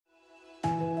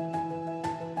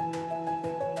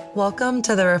Welcome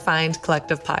to the Refined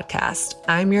Collective podcast.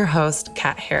 I'm your host,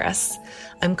 Kat Harris.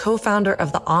 I'm co-founder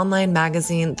of the online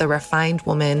magazine, The Refined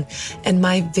Woman, and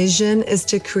my vision is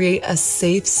to create a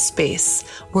safe space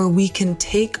where we can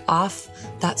take off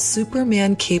that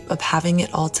Superman cape of having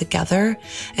it all together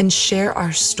and share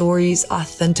our stories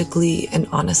authentically and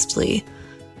honestly.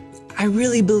 I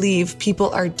really believe people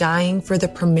are dying for the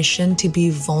permission to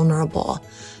be vulnerable,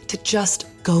 to just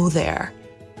go there.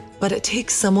 But it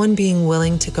takes someone being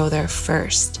willing to go there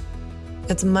first.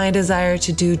 It's my desire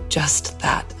to do just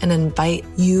that and invite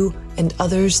you and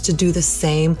others to do the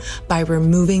same by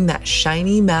removing that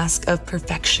shiny mask of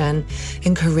perfection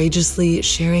and courageously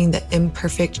sharing the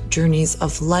imperfect journeys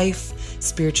of life,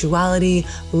 spirituality,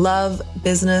 love,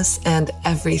 business, and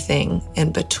everything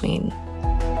in between.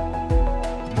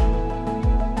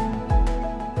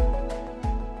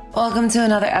 Welcome to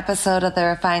another episode of the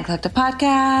Refined Collective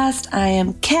podcast. I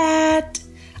am Kat.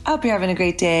 I hope you're having a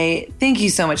great day. Thank you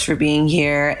so much for being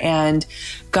here. And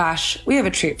gosh, we have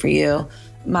a treat for you.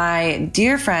 My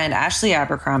dear friend, Ashley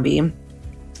Abercrombie,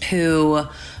 who,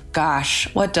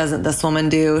 gosh, what doesn't this woman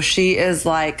do? She is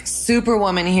like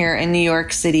superwoman here in New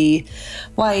York City,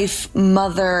 wife,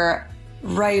 mother,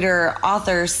 writer,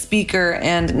 author, speaker,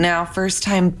 and now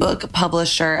first-time book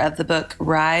publisher of the book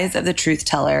Rise of the Truth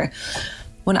Teller.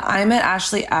 When I met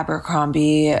Ashley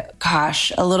Abercrombie,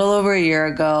 gosh, a little over a year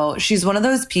ago, she's one of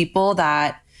those people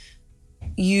that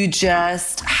you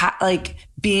just like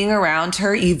being around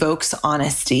her evokes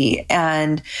honesty,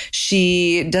 and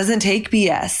she doesn't take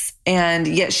BS, and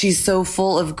yet she's so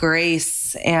full of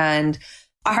grace, and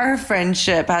our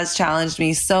friendship has challenged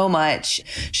me so much.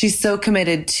 She's so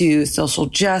committed to social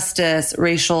justice,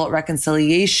 racial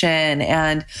reconciliation,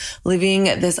 and living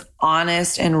this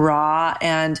honest and raw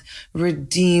and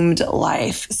redeemed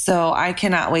life. So I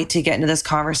cannot wait to get into this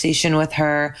conversation with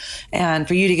her and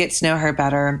for you to get to know her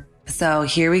better. So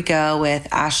here we go with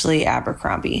Ashley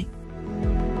Abercrombie.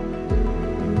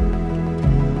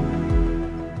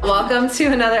 Welcome to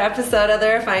another episode of the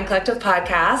Refined Collective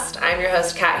podcast. I'm your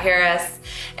host, Kat Harris,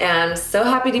 and so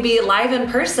happy to be live in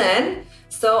person.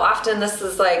 So often this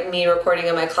is like me recording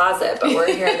in my closet, but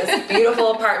we're here in this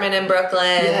beautiful apartment in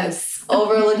Brooklyn, yes,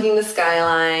 overlooking the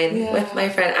skyline with my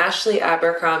friend Ashley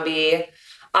Abercrombie,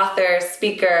 author,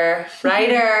 speaker,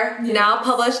 writer, now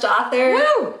published author.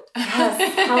 Woo!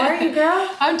 Yes. How are you, girl?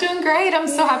 I'm doing great. I'm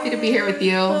so happy to be here with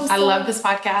you. I love this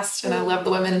podcast and I love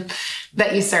the women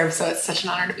that you serve. So it's such an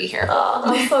honor to be here. Oh,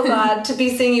 I'm so glad to be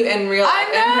seeing you in real life,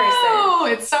 in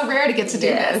person. It's so rare to get to do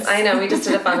this. I know. We just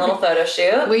did a fun little photo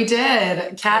shoot. We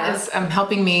did. Kat is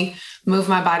helping me move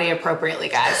my body appropriately,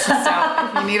 guys. So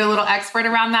if you need a little expert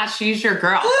around that, she's your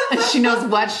girl. She knows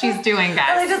what she's doing,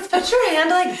 guys. Like, just put your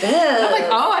hand like this. I'm like,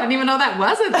 oh, I didn't even know that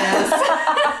was a this.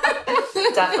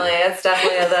 Definitely. It's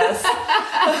definitely a this.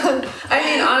 I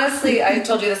mean, honestly, I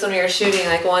told you this when we were shooting,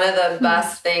 like one of the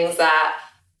best things that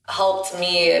helped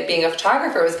me being a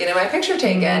photographer was getting my picture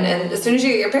taken. And as soon as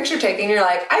you get your picture taken, you're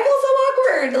like, I feel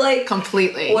so awkward. Like,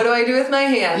 completely. What do I do with my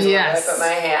hands? Yes. Where do I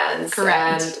put my hands?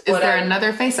 Correct. Is there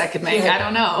another face I could make? I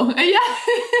don't know. Yeah.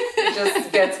 It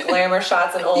just gets glamour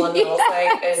shots and all in middle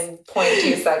sight in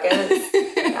 0.2 seconds.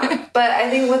 Yeah. But I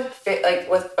think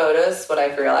with photos, what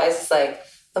I've realized is like,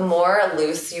 the more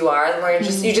loose you are, the more you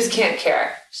just can't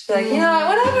care. Just be like, you know,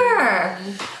 whatever.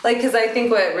 Like, because I think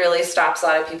what really stops a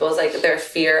lot of people is like their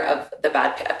fear of the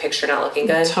bad picture not looking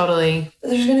good. Totally.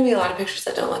 There's going to be a lot of pictures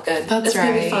that don't look good. That's right. It's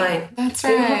going to be fine. That's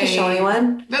right. You right. don't have to show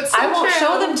anyone. That's so I won't true.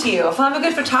 show them to you. If I'm a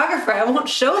good photographer, I won't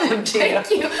show them to you. Thank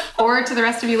you. Or to the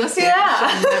rest of you listening.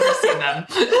 Yeah. You'll never see them.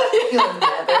 You'll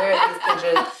never these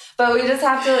pictures. But we just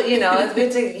have to, it's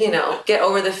good to, get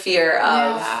over the fear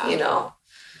of,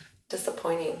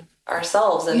 disappointing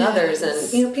ourselves and others,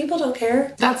 and people don't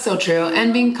care. That's so true.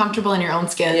 And being comfortable in your own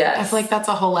skin. Yes. I feel like that's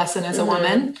a whole lesson as a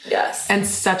woman. Yes. And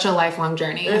such a lifelong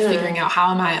journey of figuring out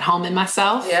how am I at home in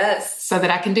myself. Yes. So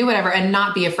that I can do whatever and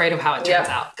not be afraid of how it turns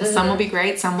out. Because some will be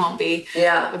great, some won't be.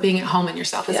 Yeah. But being at home in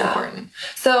yourself is important.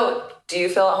 So do you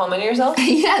feel at home in yourself?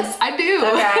 Yes, I do.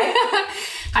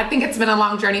 Okay. I think it's been a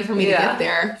long journey for me to get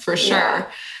there, for sure. Yeah.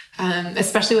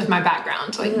 Especially with my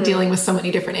background, like dealing with so many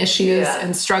different issues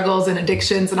and struggles and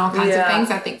addictions and all kinds of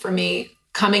things. I think for me,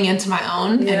 coming into my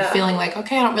own and feeling like,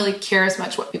 okay, I don't really care as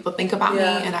much what people think about me,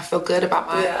 and I feel good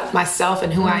about myself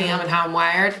and who I am and how I'm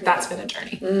wired. That's been a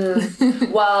journey.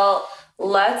 Well,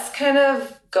 let's kind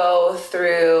of go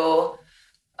through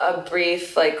a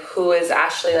brief, who is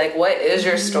Ashley? What is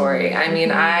your story? I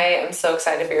mean, I am so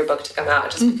excited for your book to come out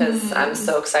just because I'm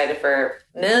so excited for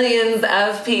millions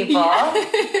of people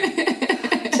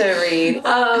to to read.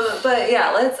 But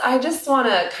yeah, I just want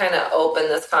to kind of open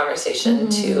this conversation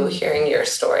to hearing your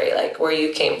story, like where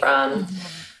you came from.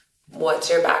 What's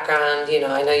your background? You know,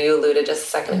 I know you alluded just a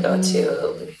second ago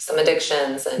to some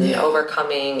addictions and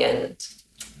overcoming, and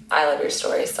I love your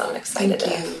story, so I'm excited to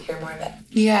hear more of it.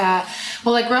 Yeah.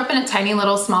 Well, I grew up in a tiny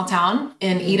little small town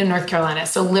in Eden, North Carolina.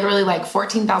 So literally like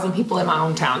 14,000 people in my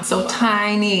hometown. So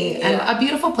tiny and a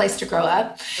beautiful place to grow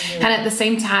up. And at the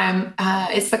same time,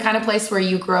 it's the kind of place where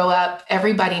you grow up,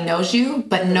 everybody knows you,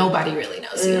 but nobody really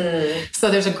knows you. So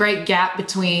there's a great gap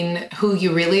between who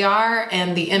you really are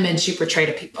and the image you portray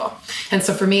to people. And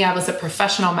so for me, I was a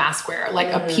professional mask wearer, like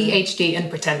a PhD in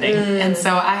pretending. And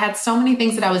so I had so many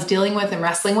things that I was dealing with and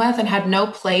wrestling with, and had no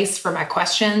place for my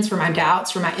questions, for my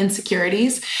doubts, for my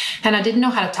insecurities. And I didn't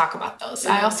know how to talk about those.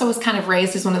 I also was kind of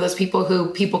raised as one of those people who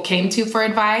people came to for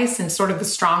advice, and sort of the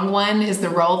strong one is the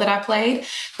role that I played.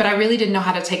 But I really didn't know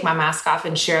how to take my mask off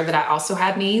and share that I also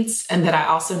had needs and that I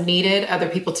also needed other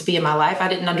people to be in my life. I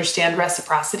didn't understand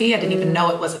reciprocity. I didn't even know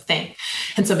it was a thing.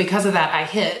 And so because of that, I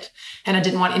hid. And I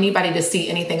didn't want anybody to see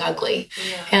anything ugly.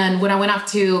 And when I went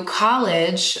off to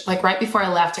college, like right before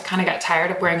I left, I kind of got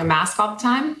tired of wearing a mask all the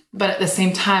time, but at the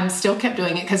same time, still kept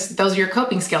doing it because those are your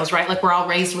coping skills, right? Like we're all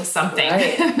raised with something.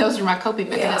 Right. Those are my coping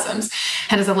mechanisms.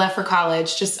 And as I left for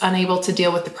college, just unable to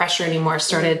deal with the pressure anymore,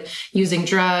 started using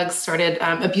drugs, started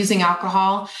abusing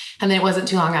alcohol. And then it wasn't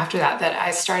too long after that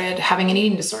I started having an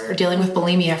eating disorder, dealing with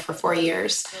bulimia for 4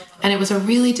 years. And it was a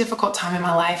really difficult time in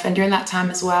my life. And during that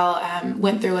time as well,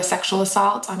 went through a sexual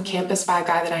assault on campus by a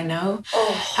guy that I know.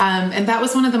 And that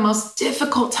was one of the most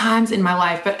difficult times in my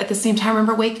life. But at the same time, I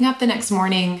remember waking up the next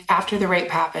morning after the rape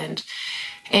happened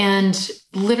and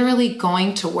literally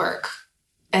going to work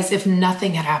as if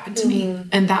nothing had happened to me.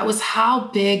 And that was how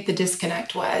big the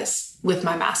disconnect was with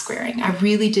my mask wearing. I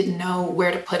really didn't know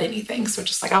where to put anything. So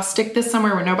just like, I'll stick this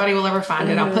somewhere where nobody will ever find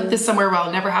it. I'll put this somewhere where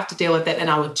I'll never have to deal with it, and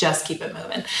I will just keep it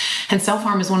moving. And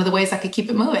self-harm is one of the ways I could keep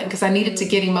it moving because I needed to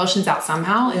get emotions out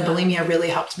somehow. And bulimia really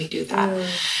helped me do that.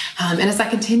 And as I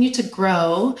continued to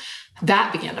grow,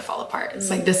 that began to fall apart. It's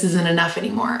like, this isn't enough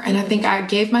anymore. And I think I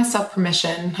gave myself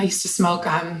permission. I used to smoke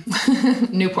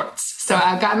Newports. So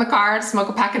I got in the car to smoke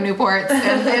a pack of Newports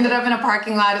and ended up in a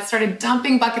parking lot. It started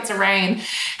dumping buckets of rain.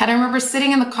 And I remember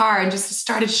sitting in the car and just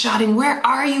started shouting, "Where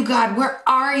are you, God? Where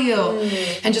are you?"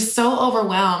 And just so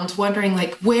overwhelmed, wondering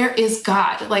like, where is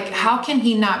God? Like, how can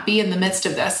he not be in the midst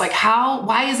of this? Like,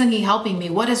 why isn't he helping me?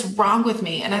 What is wrong with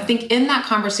me? And I think in that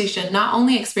conversation, not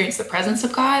only experienced the presence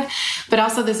of God, but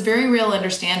also this very real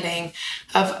understanding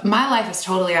of my life is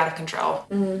totally out of control.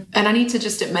 And I need to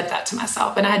just admit that to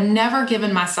myself. And I had never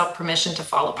given myself permission to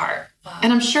fall apart.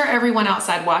 And I'm sure everyone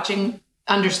outside watching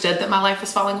understood that my life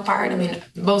was falling apart. I mean,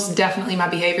 most definitely my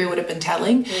behavior would have been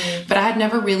telling, but I had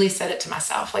never really said it to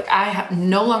myself. Like, I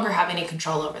no longer have any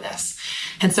control over this.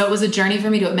 And so it was a journey for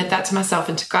me to admit that to myself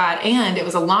and to God. And it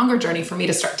was a longer journey for me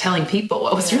to start telling people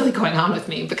what was really going on with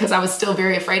me, because I was still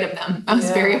very afraid of them. I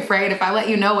was very afraid if I let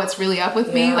you know what's really up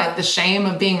with me, like the shame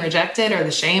of being rejected, or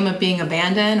the shame of being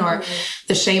abandoned, or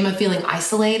the shame of feeling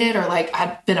isolated, or like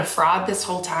I'd been a fraud this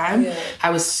whole time.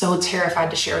 I was so terrified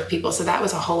to share with people. So that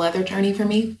was a whole other journey for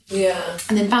me.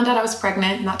 And then found out I was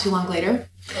pregnant not too long later.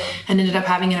 And ended up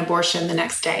having an abortion the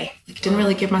next day. Like, didn't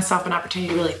really give myself an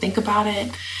opportunity to really think about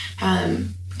it.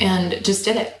 And just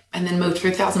did it. And then moved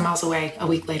 3,000 miles away a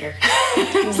week later.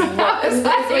 Is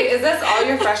this all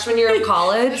your freshman year of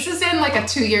college? This is in like a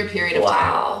 2-year period of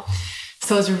time.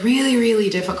 So it's really, really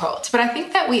difficult. But I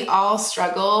think that we all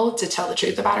struggle to tell the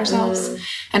truth about ourselves.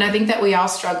 And I think that we all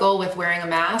struggle with wearing a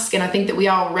mask. And I think that we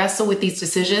all wrestle with these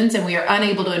decisions, and we are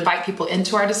unable to invite people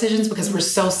into our decisions because we're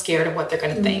so scared of what they're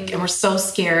going to think. And we're so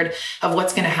scared of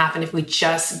what's going to happen if we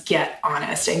just get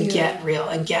honest and get real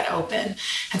and get open.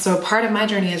 And so a part of my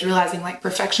journey is realizing like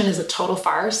perfection is a total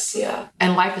farce.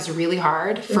 And life is really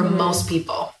hard for most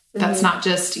people. That's not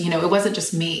just, it wasn't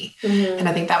just me. And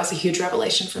I think that was a huge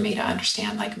revelation for me to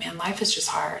understand, like, man, life is just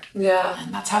hard.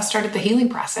 And that's how I started the healing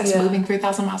process, moving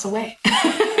 3,000 miles away.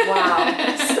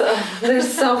 So,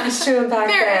 there's so much to unpack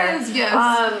there. There is,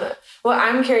 yes. What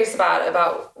I'm curious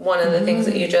about one of the things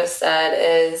that you just said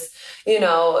is,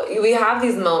 we have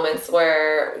these moments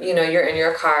where, you're in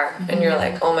your car and you're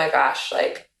like, oh my gosh,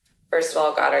 like, first of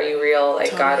all, God, are you real?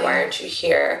 Like, God, why aren't you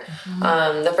here?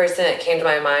 The first thing that came to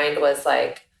my mind was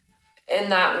like, in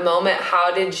that moment,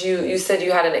 how did you said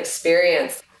you had an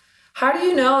experience. How do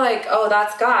you know, like, oh,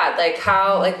 that's God? Like,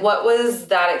 what was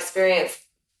that experience?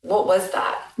 What was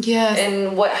that? Yes.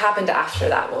 And what happened after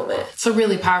that moment? It's a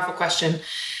really powerful question.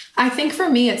 I think for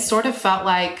me, it sort of felt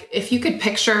like if you could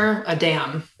picture a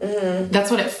dam, that's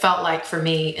what it felt like for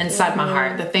me inside my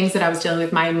heart. The things that I was dealing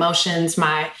with, my emotions,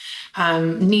 my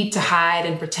need to hide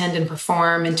and pretend and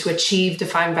perform and to achieve, to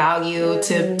find value,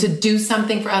 to do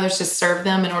something for others, to serve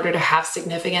them in order to have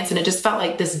significance. And it just felt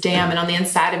like this dam. And on the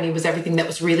inside of me was everything that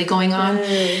was really going on.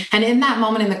 And in that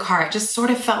moment in the car, it just sort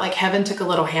of felt like heaven took a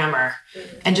little hammer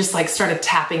and just like started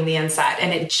tapping the inside,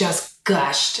 and it just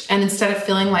gushed. And instead of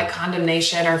feeling like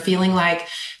condemnation or feeling like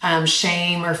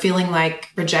shame or feeling like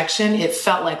rejection, it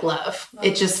felt like love.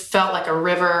 It just felt like a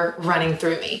river running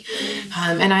through me.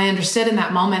 And I understood in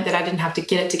that moment that I didn't have to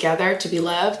get it together to be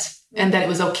loved, and that it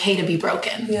was okay to be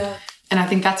broken. Yeah. And I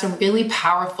think that's a really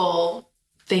powerful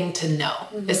thing to know,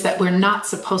 is that we're not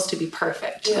supposed to be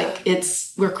perfect. Yeah. Like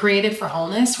we're created for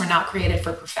wholeness. We're not created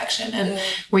for perfection. And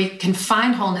we can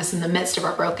find wholeness in the midst of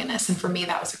our brokenness. And for me,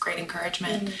 that was a great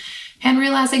encouragement. And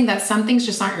realizing that some things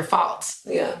just aren't your fault.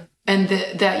 Yeah. And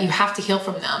that you have to heal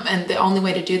from them. And the only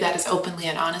way to do that is openly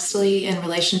and honestly in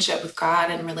relationship with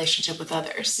God and in relationship with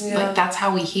others. Yeah. Like that's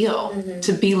how we heal,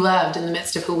 to be loved in the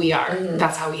midst of who we are.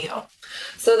 That's how we heal.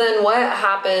 So then what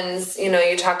happens,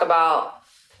 you talk about,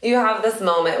 you have this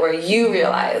moment where you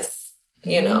realize,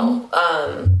 I'm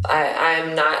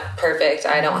not perfect.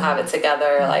 I don't have it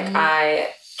together. Like I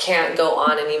can't go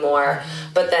on anymore.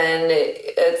 But then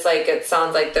it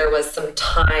sounds like there was some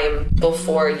time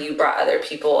before you brought other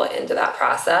people into that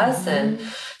process. And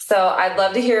so I'd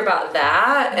love to hear about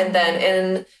that. And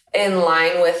then in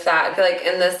line with that, like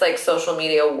in this like social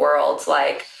media world,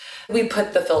 like we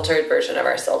put the filtered version of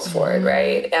ourselves forward,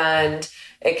 right? And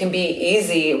it can be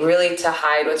easy really to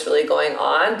hide what's really going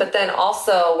on. But then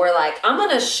also we're like, I'm going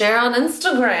to share on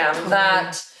Instagram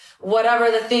that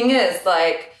whatever the thing is,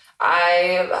 like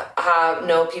I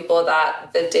know people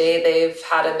that the day they've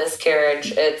had a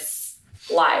miscarriage, it's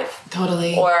live.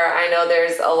 Totally. Or I know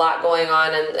there's a lot going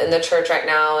on in the church right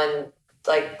now, and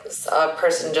like a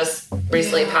person just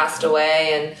recently passed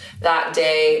away, and that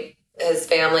day his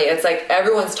family, it's like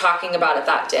everyone's talking about it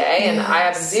that day. And I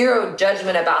have zero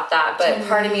judgment about that. But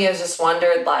part of me has just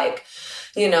wondered, like,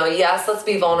 yes, let's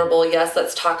be vulnerable. Yes,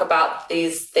 let's talk about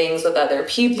these things with other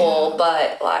people.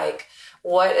 But like,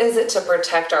 what is it to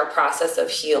protect our process of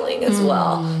healing as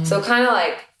well? So kind of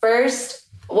like, first,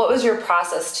 what was your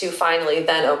process to finally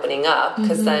then opening up?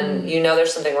 Because then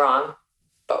there's something wrong,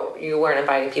 but you weren't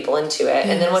inviting people into it. Yes.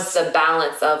 And then what's the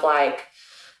balance of like,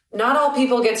 not all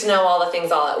people get to know all the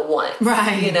things all at once.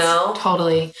 Right.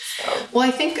 Totally. So. Well,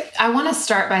 I think I want to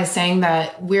start by saying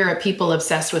that we're a people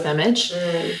obsessed with image.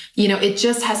 It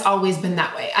just has always been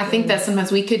that way. I think that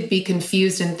sometimes we could be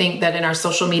confused and think that in our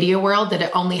social media world that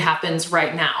it only happens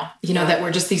right now. That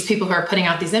we're just these people who are putting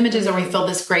out these images, or we feel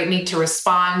this great need to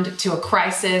respond to a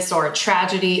crisis or a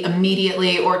tragedy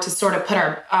immediately, or to sort of put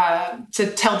to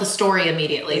tell the story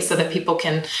immediately so that people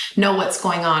can know what's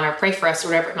going on or pray for us or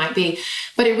whatever it might be.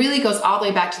 But it really goes all the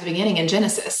way back to the beginning in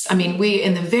Genesis. I mean,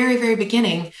 in the very, very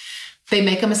beginning, they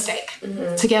make a mistake.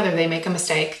 Together, they make a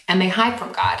mistake and they hide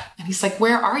from God. And he's like,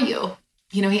 where are you?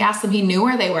 He asked them, he knew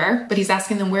where they were, but he's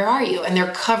asking them, where are you? And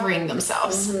they're covering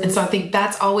themselves. And so I think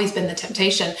that's always been the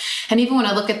temptation. And even when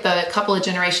I look at the couple of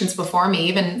generations before me,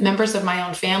 even members of my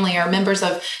own family or members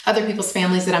of other people's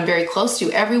families that I'm very close to,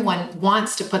 everyone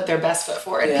wants to put their best foot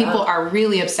forward. Yeah. People are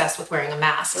really obsessed with wearing a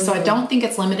mask. So I don't think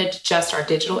it's limited to just our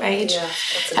digital age. Yeah,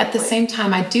 at the same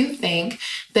time, I do think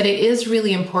that it is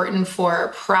really important for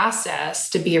process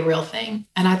to be a real thing.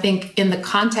 And I think in the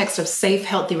context of safe,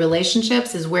 healthy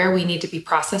relationships is where we need to be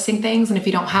processing things. And if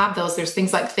you don't have those, there's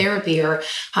things like therapy or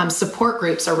support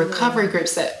groups or recovery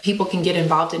groups that people can get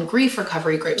involved in, grief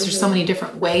recovery groups. There's so many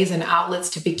different ways and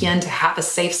outlets to begin to have a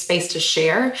safe space to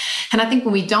share. And I think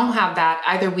when we don't have that,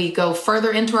 either we go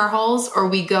further into our holes or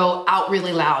we go out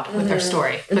really loud with our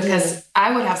story. Because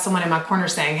I would have someone in my corner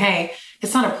saying, hey,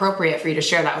 it's not appropriate for you to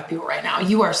share that with people right now.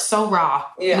 You are so raw.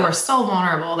 Yeah. You are so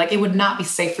vulnerable. Like it would not be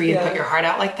safe for you to put your heart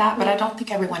out like that. But I don't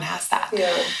think everyone has that.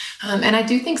 Yeah. And I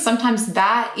do think sometimes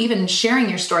that even sharing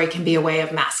your story can be a way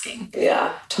of masking.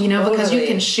 Yeah. Totally. Because you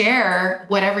can share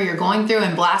whatever you're going through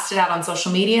and blast it out on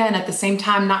social media and at the same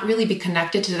time not really be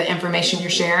connected to the information you're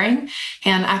sharing.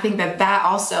 And I think that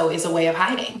also is a way of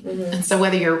hiding. And so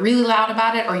whether you're really loud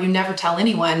about it or you never tell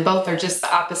anyone, both are just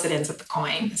the opposite ends of the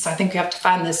coin. So I think you have to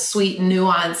find this sweet,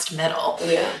 nuanced middle.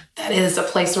 Yeah. That is a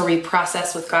place where we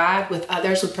process with God, with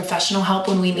others, with professional help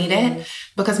when we need it,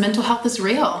 because mental health is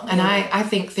real. And I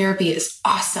think therapy is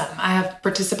awesome. I have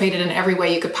participated in every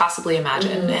way you could possibly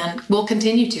imagine and will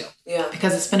continue to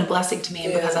because it's been a blessing to me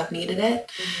and because I've needed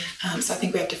it. So I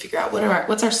think we have to figure out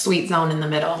what's our sweet zone in the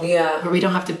middle where we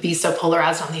don't have to be so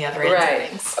polarized on the other ends of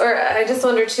things. Or I just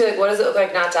wonder too, like, what does it look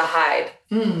like not to hide?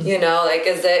 Like,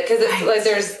 is it, because it's like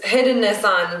there's hiddenness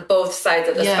on both sides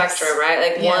of the spectrum, right?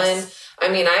 Like one,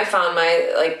 I mean, I found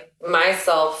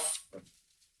myself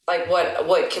like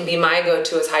what can be my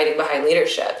go-to is hiding behind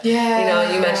leadership. Yeah. You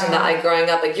know, you mentioned that like growing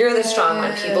up, like you're the strong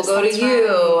one, people go to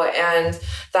you. And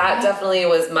that definitely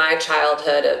was my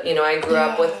childhood. You know, I grew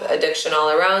up with addiction all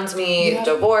around me,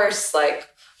 divorce, like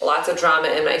lots of drama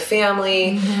in my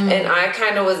family. And I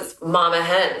kind of was mama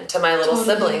hen to my little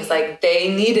siblings. Like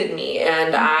they needed me.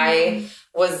 And I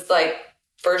was like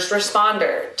first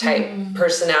responder type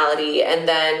personality. And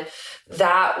then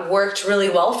that worked really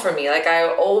well for me. Like I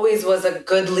always was a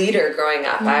good leader growing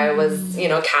up. I was, you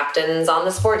know, captains on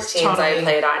the sports teams I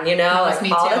played on, you know, like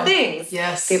all the things.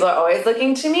 Yes. People are always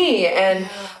looking to me. And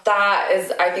that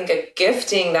is, I think, a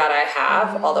gifting that I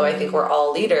have, although I think we're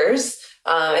all leaders.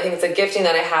 I think it's a gifting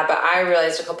that I have, but I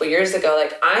realized a couple years ago,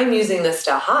 like I'm using this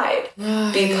to hide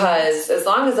because as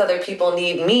long as other people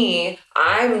need me,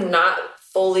 I'm not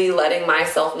fully letting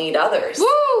myself need others.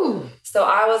 Woo! So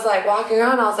I was like walking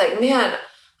around, I was like, man,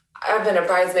 I've been a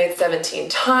bridesmaid 17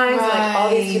 times. Like all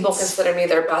these people consider me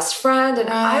their best friend and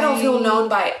I don't feel known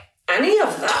by any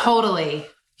of them. Totally.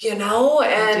 You know,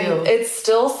 and it's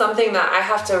still something that I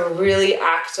have to really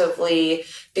actively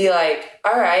be like,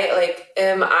 all right, like,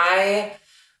 am I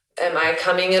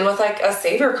coming in with like a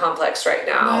savior complex right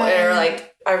now? Or like,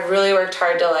 I really worked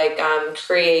hard to like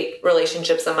create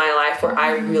relationships in my life where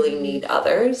I really need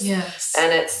others. Yes.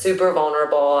 And it's super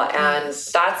vulnerable. And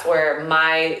that's where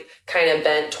my kind of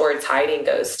bent towards hiding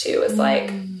goes to is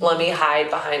like, let me hide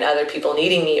behind other people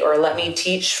needing me, or let me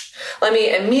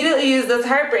immediately use this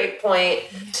heartbreak point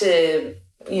to,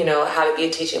 you know, have it be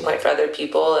a teaching point for other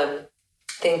people. And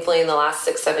thankfully in the last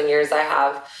 6-7 years, I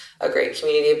have a great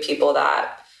community of people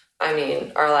that, I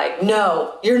mean, are like,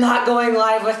 no, you're not going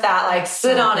live with that. Like,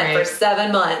 sit on it for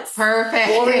 7 months. Perfect.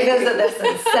 We'll revisit this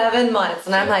in 7 months.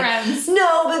 And I'm like,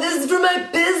 no, but this is for my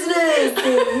business.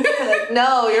 And like,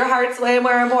 no, your heart's way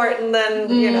more important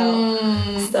than, you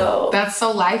know. So that's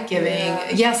so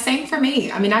life-giving. Yeah, same for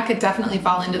me. I mean, I could definitely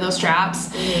fall into those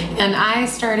traps. And I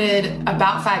started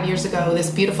about 5 years ago, this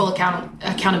beautiful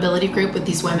accountability group with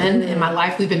these women in my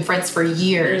life. We've been friends for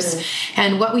years.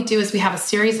 And what we do is we have a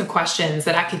series of questions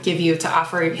that I could give you to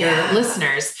offer your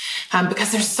listeners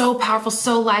because they're so powerful,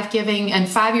 so life-giving. And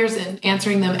 5 years in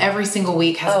answering them every single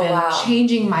week has been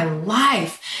changing my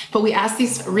life. But we ask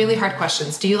these really hard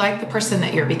questions. Do you like the person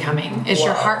that you're becoming? Is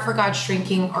your heart for God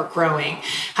shrinking or growing?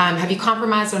 Have you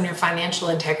compromised on your financial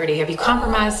integrity? Have you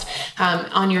compromised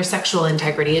on your sexual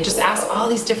integrity? It just asks all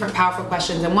these different powerful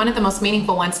questions. And one of the most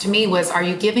meaningful ones to me was, are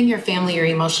you giving your family your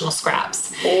emotional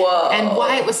scraps? And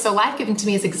why it was so life-giving to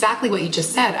me is exactly what you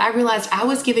just said. I realized I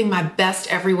was giving my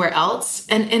best everywhere else.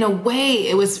 And in a way,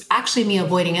 it was actually me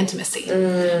avoiding intimacy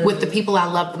with the people I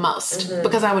love the most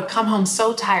because I would come home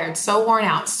so tired, so worn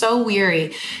out, so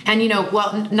weary. And, you know,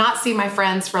 not see my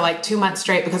friends for like 2 months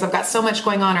straight because I've got so much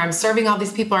going on, or I'm serving all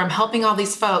these people, or I'm helping all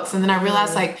these folks. And then I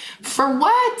realized, like, for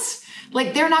what?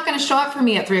 Like, they're not going to show up for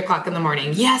me at 3:00 in the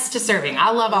morning. Yes to serving.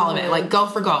 I love all of it. Like, go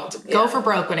for gold, go for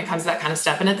broke when it comes to that kind of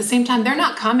stuff. And at the same time, they're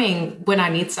not coming when I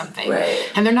need something.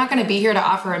 And they're not going to be here to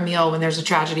offer a meal when there's a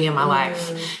tragedy in my life.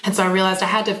 And so I realized I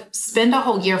had to spend a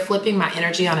whole year flipping my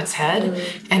energy on its head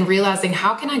and realizing,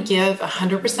 how can I give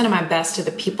 100% of my best to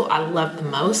the people I love the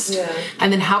most?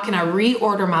 And then how can I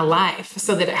reorder my life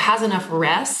so that it has enough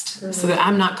rest so that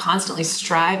I'm not constantly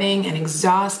striving and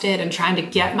exhausted and trying to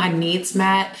get my needs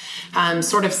met,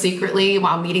 sort of secretly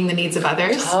while meeting the needs of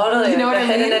others. Totally. You know what I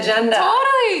mean? Hidden agenda.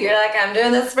 Totally. You're like, I'm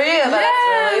doing this for you, but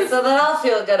it's really so that I'll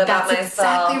feel good about myself.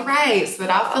 Exactly right. So that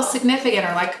I'll feel significant,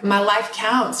 or like my life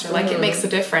counts, or like it makes a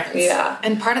difference.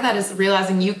 And part of that is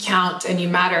realizing you count and you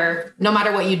matter no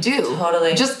matter what you do.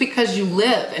 Totally. Just because you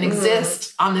live and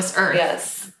exist on this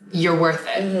earth, you're worth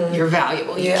it. You're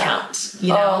valuable. You count.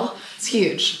 You know? It's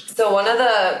huge. So one of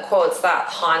the quotes that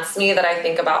haunts me that I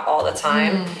think about all the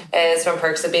time is from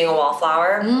Perks of Being a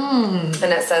Wallflower. And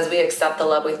it says, we accept the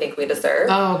love we think we deserve.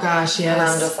 Oh gosh, yes. And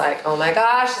I'm just like, oh my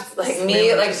gosh, it's like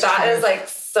me, like that is like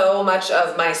so much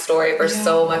of my story for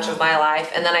so much of my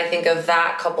life. And then I think of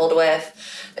that coupled with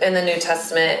in the New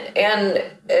Testament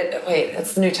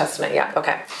it's the New Testament. Yeah.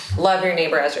 Okay. Love your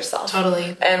neighbor as yourself.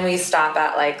 Totally. And we stop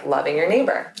at like loving your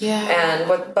neighbor. Yeah.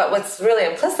 But what's really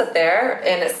implicit there,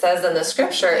 and it says in the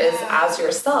scripture, is as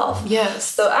yourself. Yes.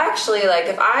 So actually, like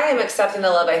if I am accepting the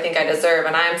love I think I deserve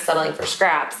and I'm settling for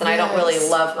scraps and I don't really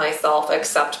love myself,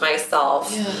 accept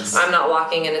myself, I'm not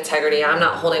walking in integrity, I'm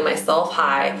not holding myself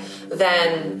high,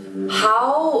 then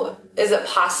how is it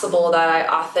possible that I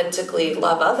authentically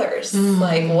love others?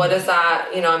 Like, what is that?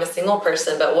 You know, I'm a single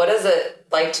person, but what does it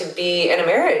like to be in a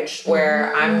marriage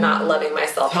where I'm not loving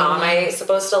myself? How am I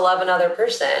supposed to love another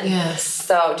person? Yes.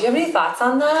 So do you have any thoughts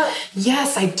on that?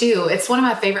 Yes, I do. It's one of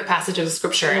my favorite passages of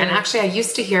scripture. And actually I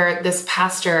used to hear this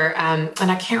pastor, and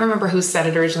I can't remember who said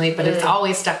it originally, but it's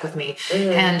always stuck with me.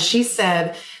 And she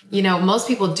said, you know, most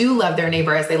people do love their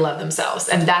neighbor as they love themselves.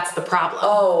 And that's the problem.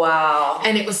 Oh, wow.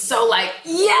 And it was so like,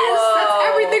 yes, that's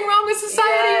everything wrong with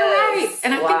society. You're right.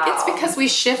 And I think it's because we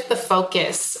shift the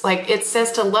focus. Like it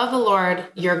says to love the Lord,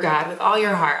 your God, with all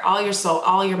your heart, all your soul,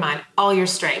 all your mind, all your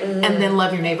strength, and then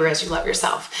love your neighbor as you love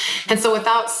yourself. And so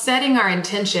without setting our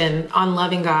intention on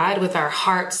loving God with our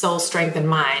heart, soul, strength, and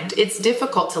mind, it's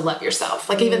difficult to love yourself.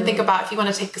 Like even think about if you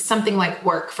want to take something like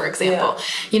work, for example,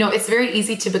 you know, it's very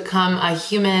easy to become a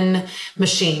human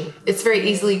machine. It's very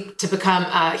easy to become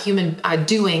a human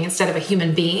doing instead of a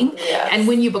human being. Yes. And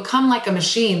when you become like a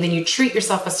machine, then you treat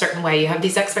yourself a certain way. You have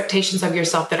these expectations of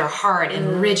yourself that are hard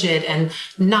and rigid and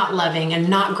not loving and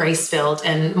not grace-filled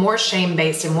and more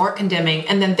shame-based and more condemning.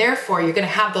 And then therefore you're going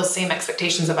to have those same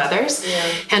expectations of others.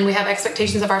 And we have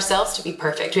expectations of ourselves to be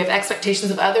perfect. We have expectations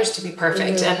of others to be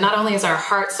perfect. And not only is our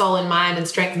heart, soul, and mind and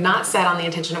strength not set on the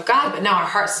intention of God, but now our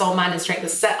heart, soul, mind, and strength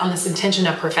is set on this intention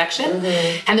of perfection.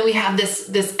 And then we have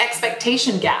this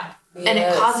expectation gap. And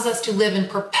it causes us to live in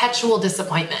perpetual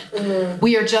disappointment.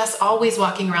 We are just always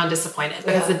walking around disappointed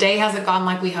because the day hasn't gone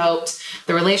like we hoped.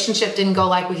 The relationship didn't go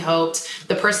like we hoped.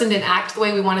 The person didn't act the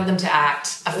way we wanted them to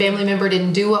act. A family member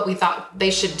didn't do what we thought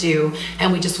they should do.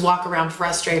 And we just walk around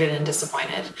frustrated and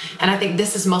disappointed. And I think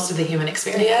this is most of the human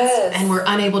experience. And we're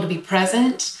unable to be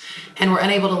present, and we're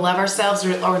unable to love ourselves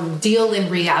or deal in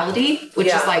reality, which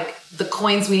is like the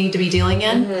coins we need to be dealing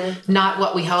in, not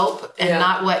what we hope and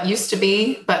not what used to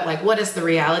be, but like what is the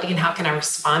reality and how can I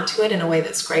respond to it in a way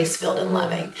that's grace-filled and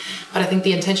loving. But I think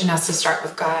the intention has to start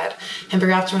with God. And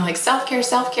very often we're like,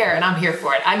 self-care, and I'm here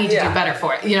for it. I need to do better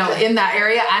for it. You know, in that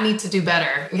area, I need to do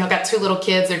better. You know, I've got 2 little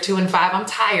kids, they're 2 and 5. I'm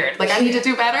tired. Like I need to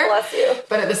do better. Bless you.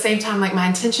 But at the same time, like my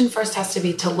intention first has to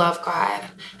be to love God.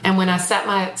 And when I set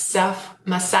my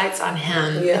sights on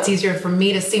him, it's easier for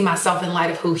me to see myself in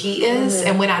light of who he is.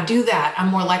 And when I do that, I'm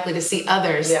more likely to see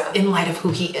others in light of who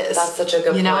he is. That's such a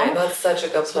good point. That's such a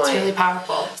good point. It's really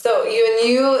powerful. So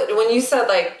when you said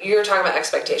like, you were talking about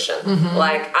expectation,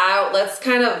 like let's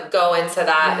kind of go into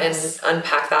that and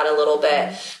unpack that a little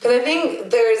bit. Because I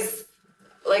think there's,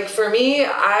 like for me,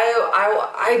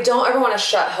 I don't ever want to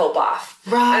shut hope off.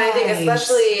 Right. And I think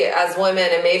especially as women,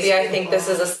 and maybe I think this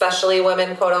is especially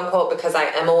women, quote unquote, because I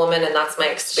am a woman and that's my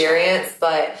experience.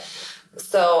 But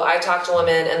so I talk to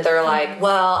women and they're like,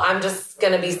 well, I'm just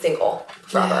going to be single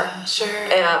forever. Yeah, sure.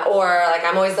 Or like,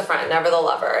 I'm always the friend, never the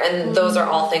lover. And those are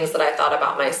all things that I thought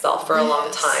about myself for a long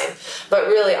time. But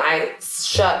really, I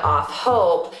shut off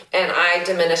hope and I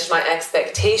diminished my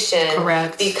expectation.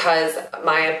 Correct. Because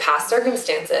my past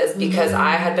circumstances, because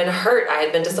I had been hurt, I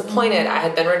had been disappointed, I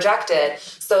had been rejected.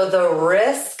 So the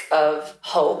risk of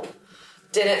hope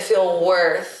didn't feel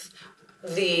worth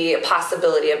the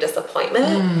possibility of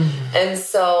disappointment. And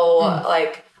so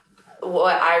like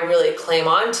what I really claim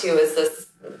on to is this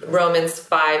Romans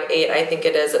 5:8, I think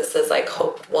it is. It says like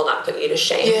hope will not put you to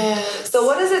shame. Yes. So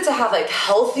what is it to have like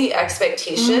healthy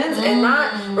expectations and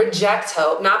not reject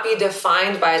hope, not be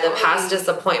defined by the past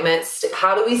disappointments?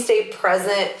 How do we stay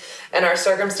present in our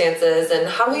circumstances and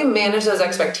how do we manage those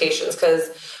expectations? Because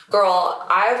girl,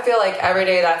 I feel like every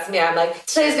day that's me. I'm like,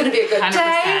 today's going to be a good 100%.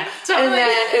 day. Totally. And then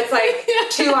it's like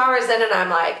 2 hours in and I'm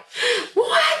like,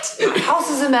 what? My house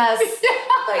is a mess.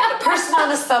 Like the person on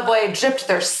the subway dripped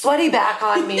their sweaty back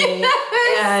on me.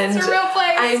 And it's a real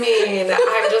place. I mean,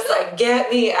 I'm just like, get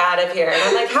me out of here. And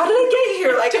I'm like, how did I get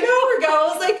here? Like an hour ago, I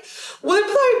was like, we'll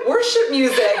play worship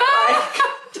music. Like,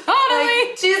 Totally.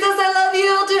 Like, Jesus, I love you.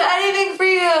 I'll do anything for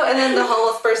you. And then the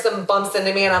homeless person bumps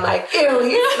into me and I'm like, ew,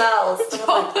 he smells. And I'm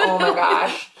like, oh my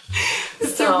gosh.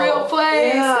 It's a real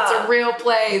place. It's a real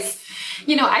place.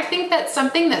 You know, I think that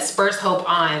something that spurs hope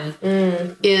on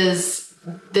is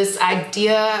this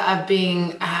idea of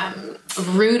being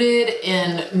rooted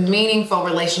in meaningful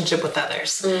relationship with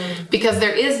others. Because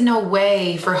there is no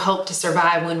way for hope to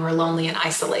survive when we're lonely and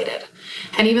isolated.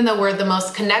 And even though we're the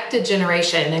most connected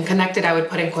generation, and connected I would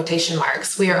put in quotation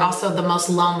marks, we are also the most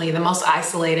lonely, the most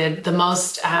isolated, the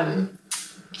most,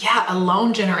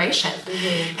 alone generation.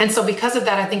 And so because of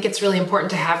that, I think it's really important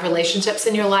to have relationships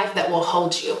in your life that will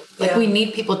hold you. Like we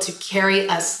need people to carry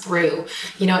us through.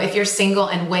 You know, if you're single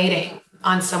and waiting,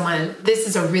 on someone, this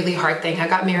is a really hard thing. I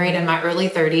got married in my early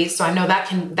 30s, so I know that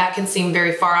can seem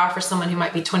very far off for someone who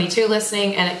might be 22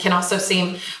 listening, and it can also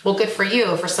seem, well, good for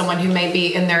you, for someone who may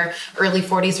be in their early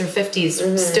 40s or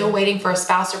 50s, still waiting for a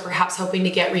spouse or perhaps hoping to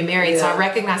get remarried. So I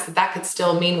recognize that could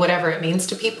still mean whatever it means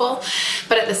to people.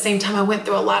 But at the same time, I went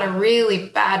through a lot of really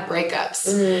bad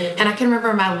breakups. And I can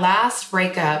remember my last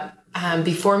breakup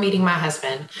before meeting my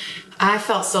husband. I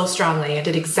felt so strongly. I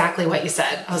did exactly what you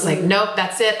said. I was like, nope,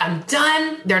 that's it. I'm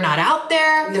done. They're not out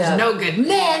there. There's no good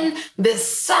men.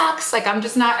 This sucks. Like, I'm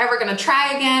just not ever going to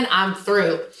try again. I'm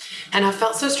through. And I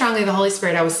felt so strongly the Holy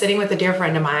Spirit. I was sitting with a dear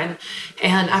friend of mine,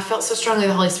 and I felt so strongly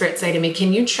the Holy Spirit say to me,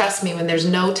 can you trust me when there's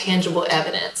no tangible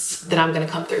evidence that I'm going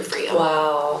to come through for you?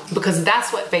 Wow. Because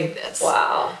that's what faith is.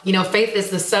 Wow. You know, faith is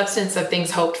the substance of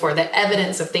things hoped for, the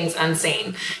evidence of things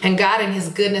unseen. And God in his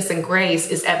goodness and grace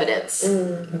is evidence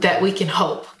that we can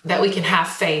hope, that we can have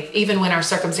faith, even when our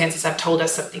circumstances have told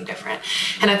us something different.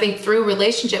 And I think through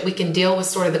relationship, we can deal with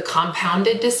sort of the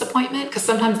compounded disappointment, because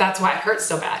sometimes that's why it hurts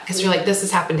so bad, because you're like, this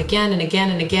has happened again and again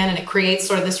and again, and it creates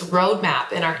sort of this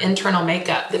roadmap in our internal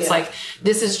makeup that's like,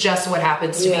 this is just what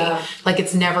happens to me. Like,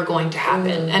 it's never going to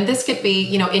happen. And this could be,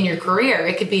 you know, in your career,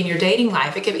 it could be in your dating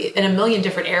life, it could be in a million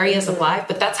different areas of life,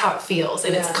 but that's how it feels,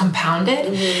 and it's compounded.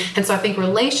 And so I think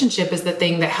relationship is the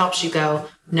thing that helps you go,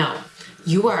 no,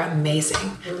 you are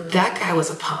amazing. That guy was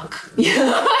a punk.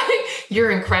 You're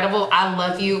incredible. I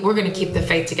love you. We're going to keep the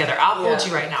faith together. I'll hold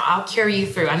you right now. I'll carry you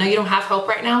through. I know you don't have hope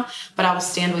right now, but I will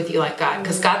stand with you like God.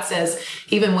 Because God says,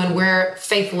 even when we're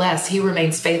faithless, he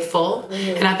remains faithful.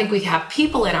 And I think we have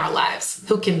people in our lives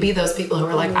who can be those people who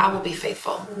are like, I will be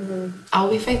faithful. I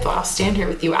will be faithful. I'll stand here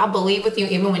with you. I'll believe with you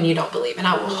even when you don't believe. And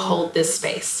I will hold this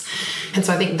space. And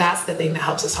so I think that's the thing that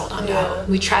helps us hold on to hope.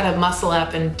 We try to muscle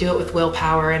up and do it with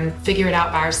willpower and figure it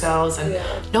out by ourselves. And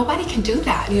nobody can do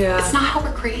that. It's not how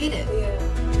we're created.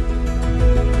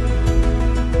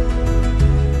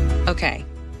 Okay,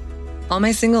 all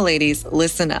my single ladies,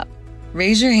 listen up.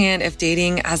 Raise your hand if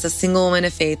dating as a single woman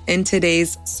of faith in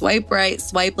today's swipe right,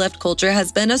 swipe left culture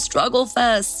has been a struggle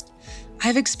fest.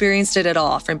 I've experienced it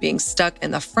all, from being stuck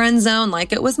in the friend zone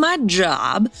like it was my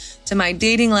job, to my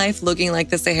dating life looking like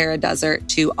the Sahara Desert,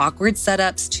 to awkward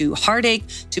setups, to heartache,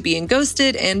 to being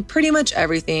ghosted, and pretty much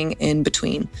everything in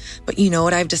between. But you know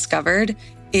what I've discovered?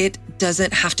 It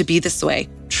doesn't have to be this way.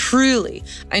 Truly.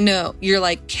 I know you're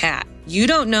like, Kat, you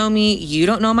don't know me, you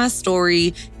don't know my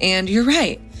story, and you're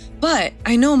right. But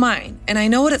I know mine, and I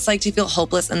know what it's like to feel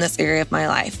hopeless in this area of my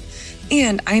life.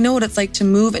 And I know what it's like to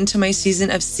move into my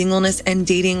season of singleness and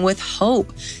dating with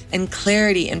hope and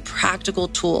clarity and practical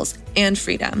tools and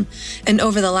freedom. And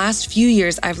over the last few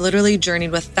years, I've literally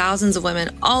journeyed with thousands of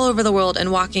women all over the world and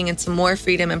walking into more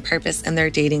freedom and purpose in their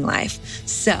dating life.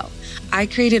 So I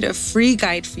created a free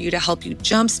guide for you to help you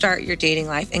jumpstart your dating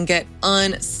life and get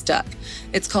unstuck.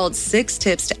 It's called 6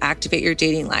 Tips to Activate Your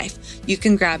Dating Life. You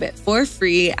can grab it for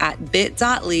free at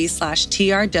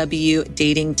bit.ly/TRW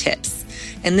dating tips.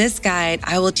 In this guide,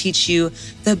 I will teach you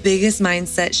the biggest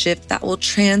mindset shift that will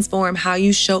transform how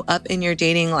you show up in your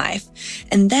dating life.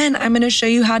 And then I'm going to show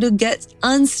you how to get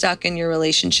unstuck in your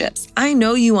relationships. I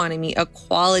know you want to meet a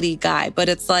quality guy, but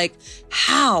it's like,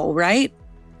 how, right?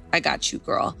 I got you,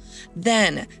 girl.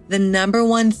 Then the number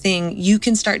one thing you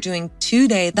can start doing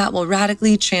today that will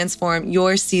radically transform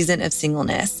your season of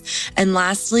singleness. And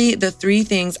lastly, the 3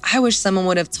 things I wish someone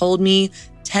would have told me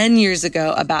 10 years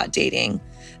ago about dating.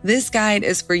 This guide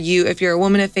is for you if you're a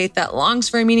woman of faith that longs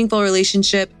for a meaningful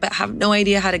relationship but have no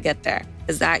idea how to get there.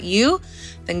 Is that you?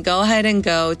 Then go ahead and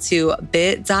go to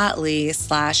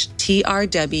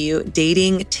bit.ly/TRW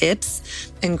dating tips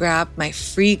and grab my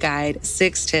free guide,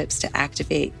 6 Tips to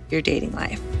Activate Your Dating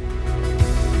Life.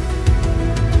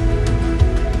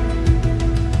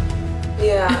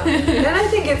 Yeah. And I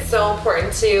think it's so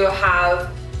important to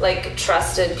have like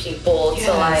trusted people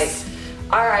to like,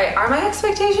 all right, are my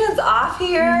expectations off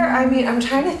here? I mean, I'm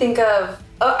trying to think of,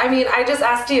 I just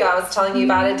asked you, I was telling you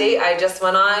about a date I just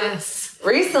went on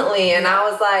recently, and I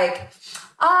was like,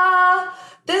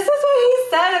 this is what he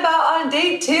said about on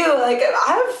date 2. Like,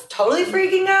 I'm totally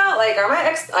freaking out. Like, are my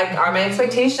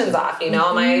expectations off? You know,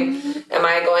 am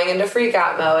I going into freak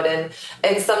out mode? And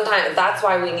sometimes that's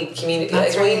why we need community.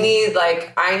 That's like, right. We need,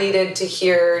 like, I needed to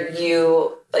hear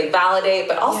you like validate,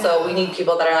 but also we need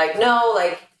people that are like, no,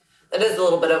 like, that is a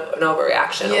little bit of an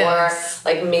overreaction, or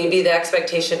like maybe the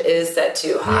expectation is set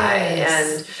too high.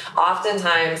 And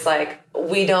oftentimes, like,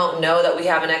 we don't know that we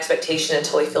have an expectation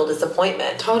until we feel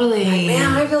disappointment. Totally. Like,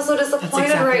 man, I feel so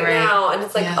disappointed right now. And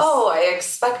it's like, oh, I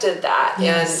expected that.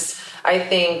 And I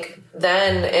think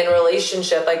then in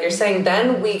relationship, like you're saying,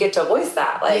 then we get to voice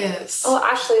that. Like, oh,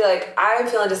 actually, like, I'm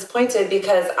feeling disappointed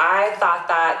because I thought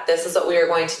that this is what we were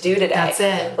going to do today. That's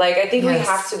it. Like, I think we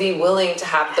have to be willing to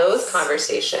have those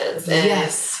conversations. And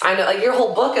I know, like, your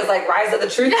whole book is like Rise of the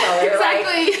Truth Teller.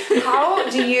 Exactly. Like, how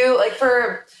do you, like,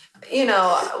 for, you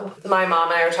know, my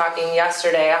mom and I were talking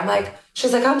yesterday. I'm like,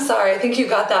 she's like, I'm sorry, I think you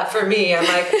got that for me. I'm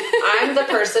like, I'm the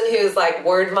person who's like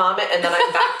word vomit and then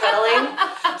I'm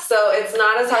backpedaling. So it's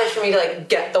not as hard for me to like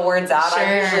get the words out. Sure.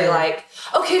 I'm usually like,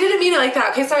 okay, didn't mean it like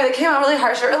that. Okay, sorry, that came out really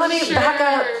harsh. Or let me back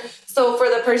up. So for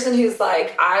the person who's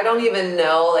like, I don't even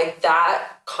know, like that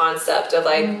concept of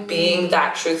like being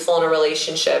that truthful in a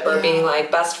relationship or being like,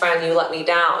 best friend, you let me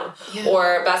down.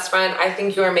 Or best friend, I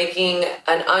think you are making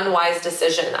an unwise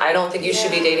decision. I don't think you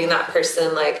should be dating that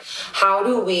person. Like, how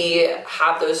do we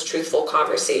have those truthful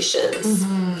conversations?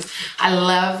 I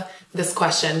love this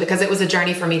question because it was a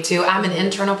journey for me too. I'm an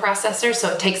internal processor, so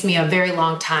it takes me a very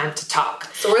long time to talk.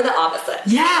 So we're the opposite.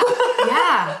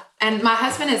 Yeah. And my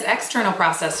husband is external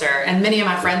processor, and many of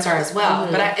my friends are as well.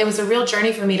 But it was a real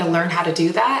journey for me to learn how to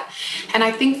do that. And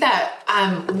I think that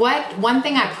one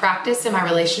thing I practice in my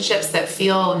relationships that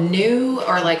feel new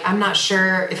or like I'm not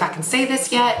sure if I can say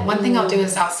this yet, one thing I'll do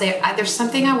is I'll say, there's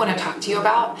something I want to talk to you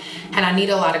about, and I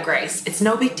need a lot of grace. It's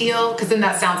no big deal, because then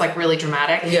that sounds like really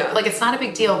dramatic. Yeah. Like, it's not a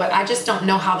big deal, but I just don't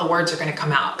know how the words are going to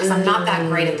come out because I'm not that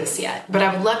great at this yet. But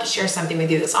I would love to share something with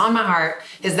you that's on my heart.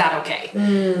 Is that okay?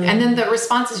 And then the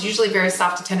response is usually very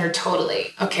soft and tender.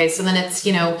 Totally. Okay. So then it's,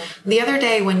 you know, the other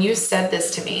day when you said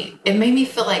this to me, it made me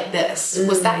feel like this.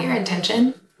 Was that your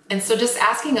intention? And so just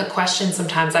asking a question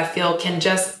sometimes I feel can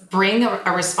just bring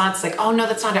a response like, oh no,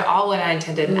 that's not at all what I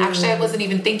intended. And actually I wasn't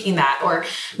even thinking that, or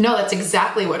no, that's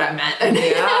exactly what I meant. And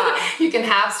you can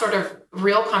have sort of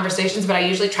real conversations, but I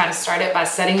usually try to start it by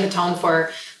setting the tone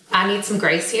for, I need some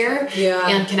grace here.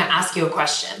 And can I ask you a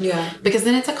question? Because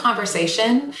then it's a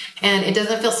conversation and it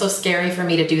doesn't feel so scary for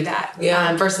me to do that.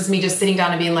 Versus me just sitting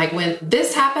down and being like, when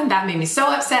this happened, that made me so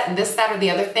upset, and this, that, or the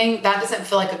other thing, that doesn't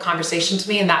feel like a conversation to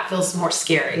me, and that feels more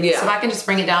scary. So if I can just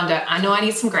bring it down to, I know I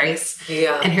need some grace.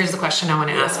 And here's the question I want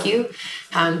to ask you.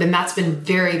 Then that's been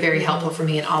very, very helpful for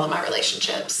me in all of my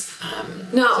relationships.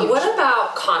 Now, what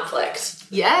about conflict?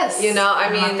 Yes. You know, I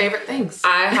mean, my favorite things.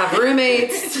 I have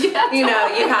roommates, you know,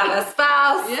 you have a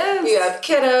spouse, you have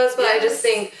kiddos, but I just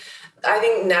think,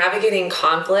 navigating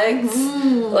conflict,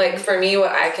 like for me,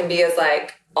 what I can be is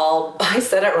like, I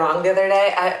said it wrong the other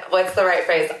day. What's the right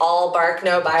phrase? All bark,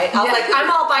 no bite. I was like, I'm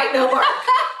all bite, no bark.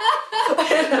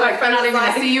 My friend not even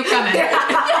going to see you coming.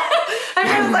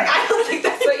 I was like, I don't think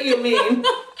that's what you mean.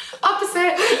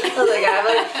 Opposite.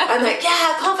 I'm like,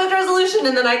 yeah, conflict resolution.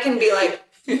 And then I can be like,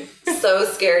 so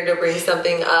scared to bring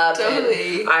something up.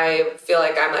 Totally. And I feel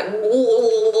like I'm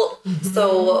like,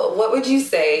 So what would you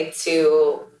say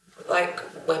to like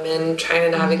women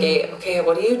trying to navigate, okay,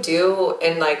 what do you do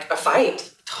in like a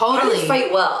fight? Totally. How do you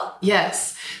fight well?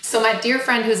 Yes. So my dear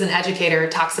friend who's an educator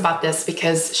talks about this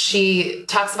because she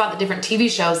talks about the different TV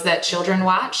shows that children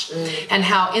watch and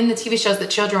how in the TV shows that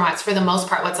children watch, for the most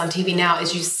part, what's on TV now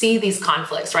is you see these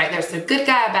conflicts, right? There's a good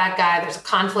guy, a bad guy, there's a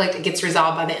conflict, it gets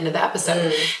resolved by the end of the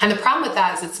episode. And the problem with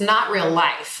that is it's not real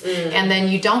life. And then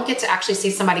you don't get to actually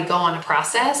see somebody go on a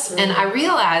process. And I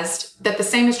realized that the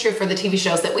same is true for the TV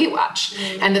shows that we watch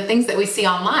and the things that we see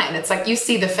online. It's like you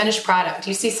see the finished product,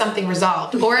 you see something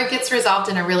resolved, or it gets resolved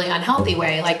in a really unhealthy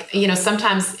way. Like, you know,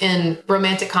 sometimes in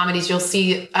romantic comedies, you'll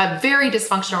see a very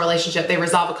dysfunctional relationship. They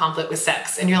resolve a conflict with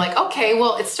sex. And you're like, okay,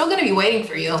 well, it's still going to be waiting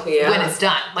for you when it's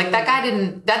done. Like that guy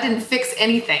didn't fix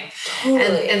anything.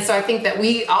 Totally. And so I think that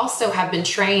we also have been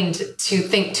trained to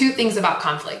think two things about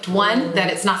conflict. One,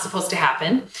 that it's not supposed to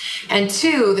happen. And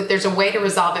two, that there's a way to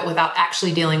resolve it without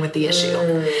actually dealing with the issue.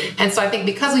 And so I think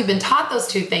because we've been taught those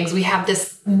two things, we have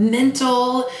this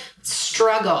mental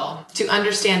struggle to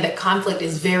understand that conflict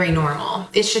is very normal.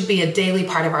 It should be a daily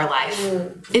part of our life.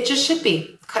 It just should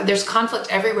be. There's conflict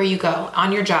everywhere you go,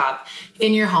 on your job,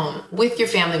 in your home, with your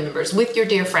family members, with your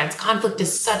dear friends. Conflict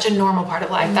is such a normal part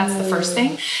of life. That's the first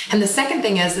thing. And the second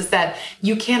thing is that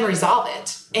you can resolve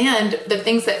it. And the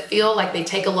things that feel like they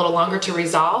take a little longer to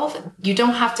resolve, you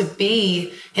don't have to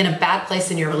be in a bad place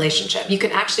in your relationship. You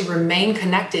can actually remain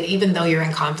connected even though you're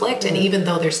in conflict and even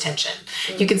though there's tension.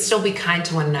 You can still be kind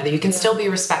to one another. You can still be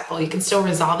respectful. You can still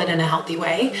resolve it in a healthy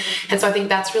way. And so I think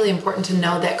that's really important to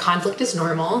know that conflict is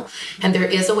normal and there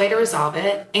is a way to resolve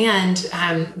it and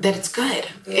that it's good.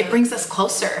 It brings us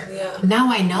closer. Now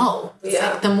I know. It's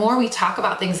like the more we talk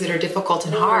about things that are difficult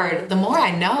and hard, the more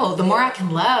I know, the more I can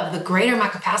love, the greater my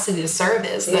capacity to serve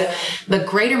is, the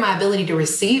greater my ability to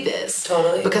receive is.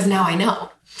 Totally. Because now I know.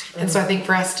 And so I think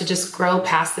for us to just grow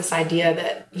past this idea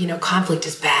that, conflict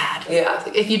is bad. Yeah.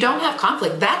 If you don't have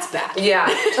conflict, that's bad. Yeah,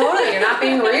 totally. You're not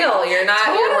being real. You're not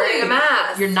Totally. You're wearing a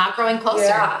mask. You're not growing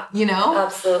closer,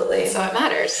 Absolutely. So it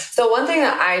matters. So one thing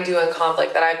that I do in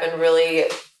conflict that I've been really,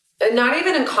 not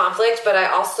even in conflict, but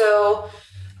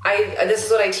this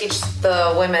is what I teach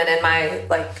the women in my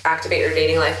Activate Your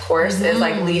Dating Life course is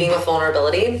leading with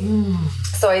vulnerability.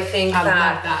 So I think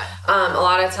that. A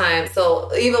lot of times,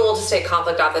 so even we'll just take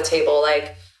conflict off the table.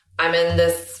 I'm in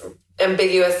this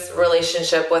ambiguous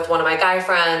relationship with one of my guy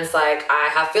friends. I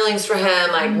have feelings for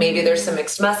him. Maybe there's some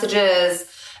mixed messages.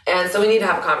 And so we need to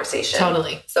have a conversation.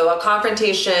 Totally. So a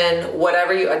confrontation, a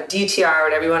DTR,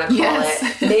 whatever you want to call it.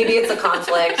 Maybe it's a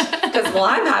conflict because,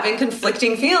 I'm having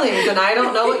conflicting feelings and I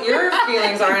don't know what your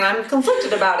feelings are and I'm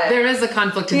conflicted about it. There is a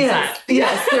conflict inside.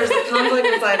 Yes, there's a conflict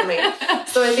inside of me.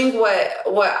 So I think what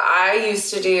I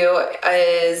used to do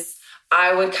is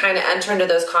I would kind of enter into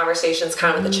those conversations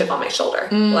kind of with a chip on my shoulder.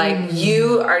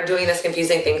 You are doing this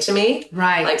confusing thing to me.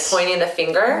 Right. Pointing the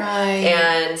finger. Right.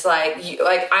 And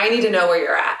I need to know where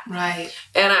you're at. Right.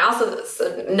 And I also,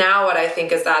 now what I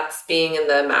think is that's being in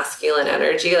the masculine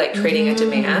energy, creating a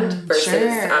demand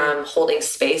versus holding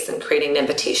space and creating an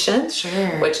invitation.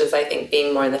 Sure. Which is, I think,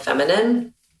 being more in the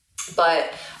feminine.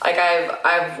 But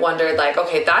I've wondered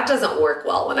okay, that doesn't work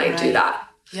well when I do that.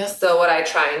 Yes. So what I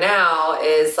try now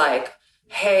is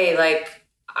hey,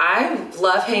 I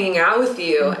love hanging out with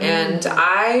you and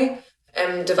I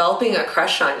am developing a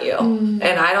crush on you.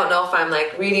 And I don't know if I'm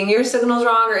reading your signals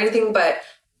wrong or anything, but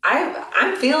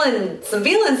I'm feeling some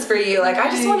feelings for you. I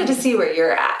just wanted to see where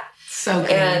you're at. So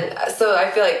good. And so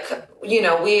I feel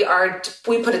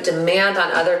we put a demand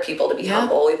on other people to be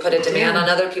humble. We put a demand on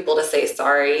other people to say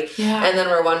sorry. Yeah. And then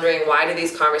we're wondering, why do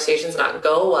these conversations not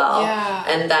go well? Yeah.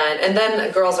 And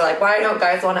then girls are why don't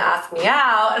guys want to ask me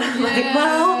out? And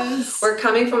I'm we're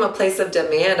coming from a place of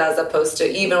demand as opposed to,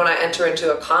 even when I enter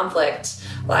into a conflict,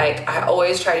 I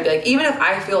always try to be even if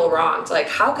I feel wronged,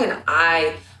 how can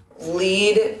I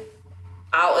lead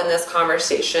out in this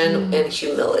conversation in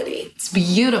humility? It's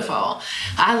beautiful.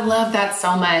 I love that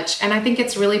so much. And I think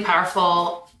it's really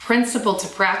powerful principle to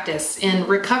practice in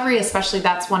recovery, especially.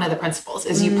 That's one of the principles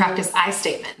is you practice I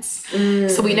statements.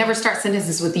 So we never start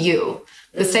sentences with you.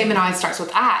 The statement always starts with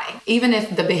I, even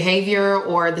if the behavior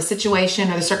or the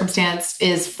situation or the circumstance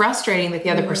is frustrating that the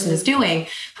other person is doing.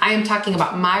 I am talking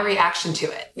about my reaction to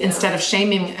it. Instead of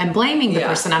shaming and blaming the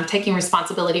person, I'm taking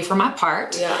responsibility for my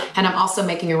part. And I'm also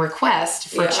making a request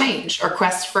for change or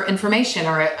request for information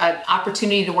or an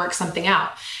opportunity to work something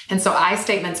out. And so I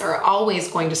statements are always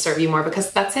going to serve you more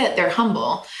because that's it. They're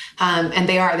humble. And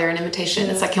they're an invitation.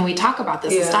 It's can we talk about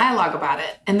this? Let's dialogue about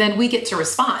it. And then we get to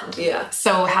respond.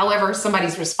 So however somebody's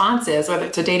response is, whether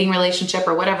it's a dating relationship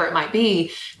or whatever it might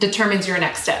be, determines your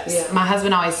next steps. My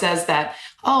husband always says that,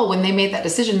 when they made that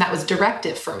decision, that was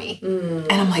directive for me.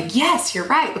 And I'm yes, you're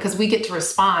right. Because we get to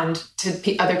respond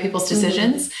to other people's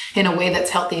decisions in a way that's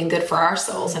healthy and good for our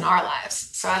souls and our lives.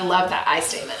 So I love that I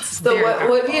statement. So what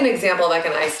would be an example of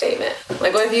an I statement?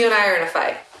 What if you and I are in a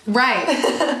fight?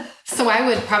 Right. So I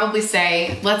would probably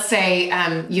say, let's say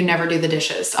you never do the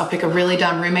dishes. I'll pick a really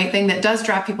dumb roommate thing that does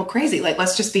drive people crazy.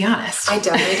 Let's just be honest. I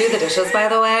definitely do the dishes, by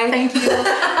the way. Thank you.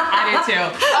 I do too.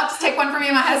 I'll just take one from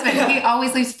you, my husband. He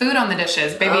always leaves food on the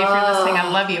dishes. Baby, if you're listening, I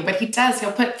love you. But he does.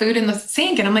 He'll put food in the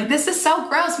sink. And I'm this is so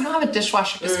gross. We don't have a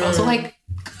dishwasher disposal.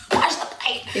 Wash the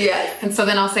plate. Yeah. And so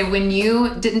then I'll say, when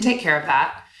you didn't take care of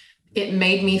that, it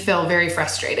made me feel very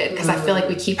frustrated because I feel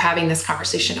we keep having this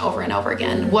conversation over and over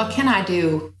again. What can I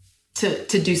do to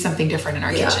do something different in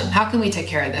our kitchen? How can we take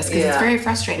care of this? Because it's very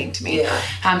frustrating to me. So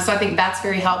I think that's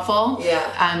very helpful.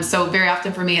 So very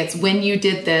often for me, it's when you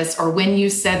did this or when you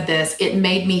said this, it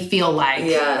made me feel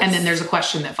and then there's a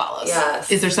question that follows.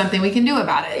 Is there something we can do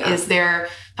about it? Is there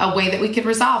a way that we could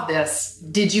resolve this?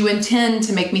 Did you intend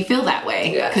to make me feel that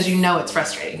way? Because it's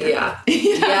frustrating. Okay,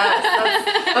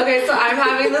 so I'm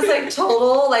having this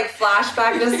total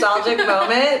flashback nostalgic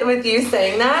moment with you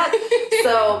saying that.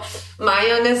 So my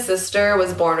youngest sister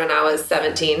was born when I was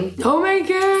 17. Oh my gosh.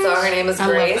 So her name is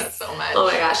Grace. I love that so much. Oh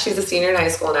my gosh, she's a senior in high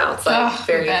school now. It's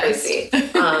very crazy.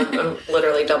 I'm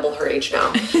literally double her age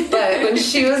now. But when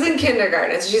she was in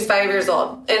kindergarten, so she's 5 years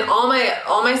old, and all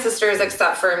my sisters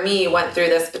except for me went through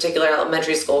this particular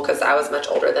elementary school because I was much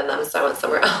older than them, so I went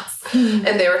somewhere else.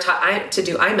 and they were taught to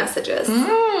do iMessages.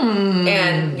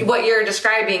 And what you're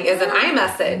describing is an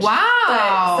iMessage. Wow.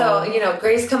 But, so, you know,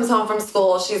 Grace comes home from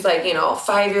school. She's like, you know,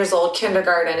 5 years old,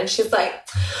 kindergarten. And she's like,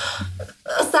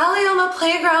 Sally on the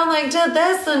playground like did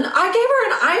this, and I gave her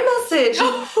an iMessage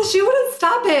and she wouldn't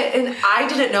stop it, and I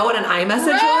didn't know what an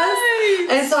iMessage was,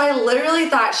 and so I literally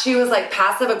thought she was like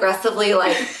passive aggressively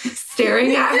like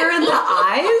staring at her in the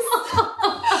eyes,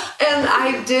 and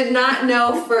I did not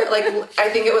know for like, I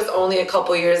think it was only a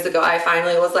couple years ago I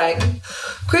finally was like,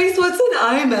 Grace, what's an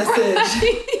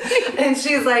iMessage? And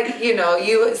she's like, you know,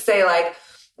 you say like,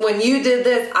 when you did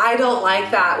this, I don't like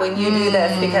that when you do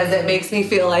this because it makes me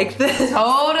feel like this.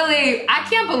 Totally. I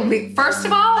can't believe, first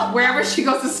of all, wherever she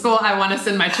goes to school, I want to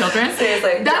send my children.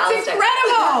 Seriously. That's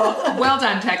incredible. Well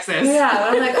done, Texas. Yeah.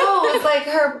 I'm like, oh, it's like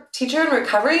her teacher in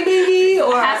recovery maybe?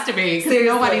 Or it has to be, because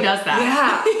nobody does that.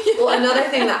 Yeah. Well, another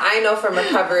thing that I know from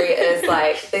recovery is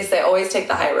like, they say always take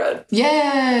the high road.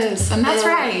 Yes. And that's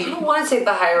right. I don't want to take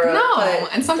the high road. No.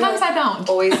 And sometimes I don't.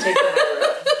 Always take the high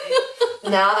road.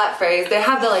 Now that phrase, they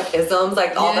have the like isms,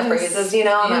 like all the phrases, you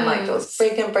know, and I'm like, those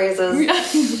freaking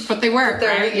phrases. But they work,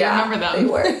 right? Yeah, you remember them. They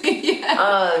work.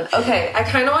 Okay, I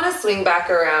kind of want to swing back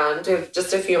around to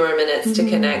just a few more minutes to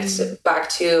connect back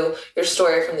to your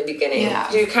story from the beginning. Yeah.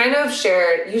 You kind of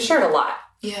shared a lot.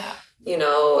 Yeah. You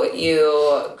know,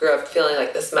 you grew up feeling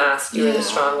like this mask, you were the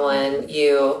strong one,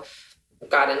 you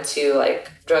got into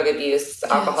like drug abuse,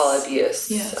 alcohol abuse,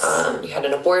 you had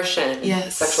an abortion,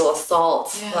 sexual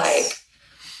assault, like,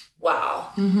 wow,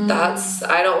 that's,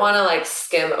 I don't want to like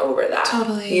skim over that.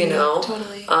 Totally. You know?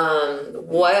 Totally.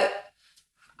 What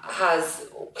has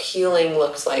healing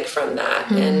looked like from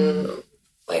that? And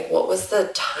like, what was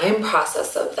the time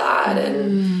process of that?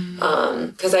 And,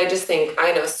 cause I just think,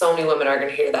 I know so many women are going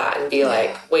to hear that and be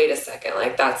like, wait a second,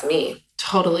 like that's me.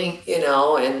 Totally. You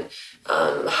know, and,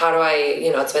 how do I,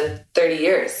 you know, it's been 30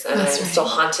 years and I'm still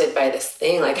haunted by this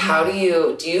thing. Like, how do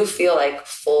you feel like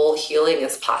full healing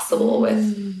is possible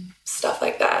with stuff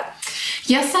like that?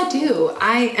 Yes, I do.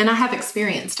 I have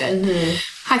experienced it.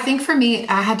 I think for me,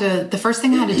 the first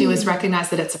thing I had to do is recognize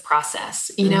that it's a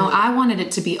process. You know, I wanted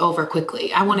it to be over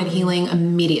quickly. I wanted healing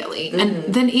immediately.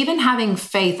 And then even having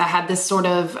faith, I had this sort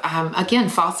of, again,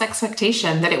 false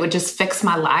expectation that it would just fix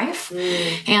my life.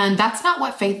 And that's not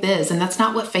what faith is. And that's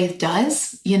not what faith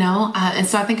does, you know? And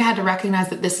so I think I had to recognize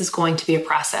that this is going to be a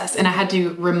process. And I had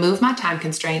to remove my time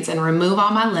constraints and remove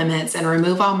all my limits and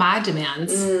remove all my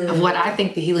demands of what I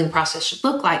think the healing process should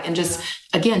look like, and just,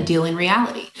 again, deal in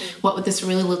reality. What would this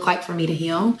really look like for me to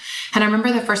heal? And I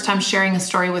remember the first time sharing a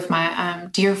story with my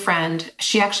dear friend.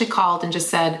 She actually called and just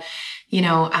said, you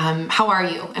know, how are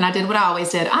you? And I did what I always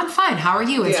did. I'm fine. How are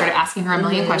you? And started asking her a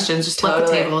million questions, just flip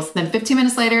the tables. Then 15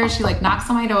 minutes later, she like knocks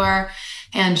on my door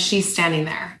and she's standing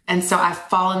there. And so I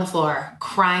fall on the floor,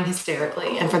 crying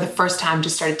hysterically. And for the first time,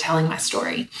 just started telling my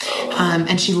story.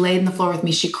 And she laid on the floor with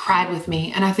me. She cried with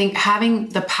me. And I think having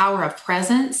the power of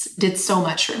presence did so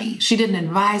much for me. She didn't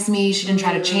advise me. She didn't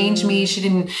try to change me. She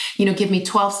didn't, you know, give me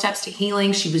 12 steps to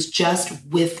healing. She was just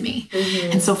with me.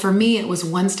 And so for me, it was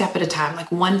one step at a time,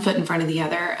 like one foot in front of the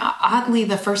other. Oddly,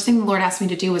 the first thing the Lord asked me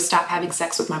to do was stop having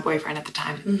sex with my boyfriend at the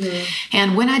time.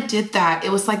 And when I did that,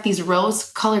 it was like these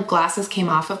rose-colored glasses came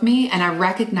off of me, and I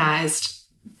recognized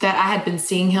that I had been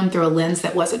seeing him through a lens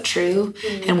that wasn't true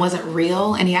and wasn't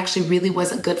real. And he actually really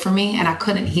wasn't good for me. And I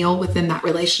couldn't heal within that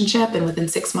relationship. And within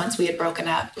 6 months, we had broken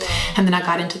up. And then I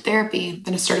got into therapy.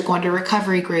 Then I started going to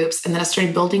recovery groups. And then I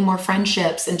started building more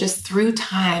friendships, and just through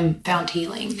time found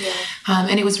healing.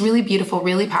 And it was really beautiful,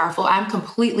 really powerful. I'm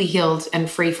completely healed and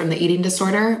free from the eating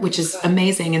disorder, which is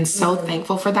amazing, and so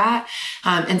thankful for that.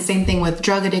 And same thing with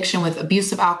drug addiction, with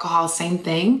abuse of alcohol, same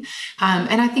thing.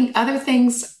 And I think other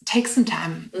things take some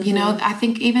time. You know, I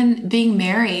think even being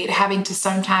married, having to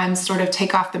sometimes sort of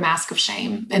take off the mask of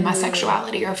shame in my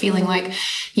sexuality, or feeling like,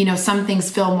 you know, some things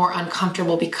feel more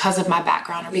uncomfortable because of my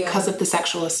background or because of the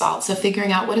sexual assault. So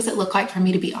figuring out, what does it look like for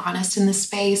me to be honest in this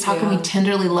space? How can we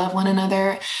tenderly love one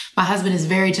another? My husband is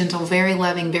very gentle, very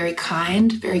loving, very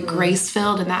kind, very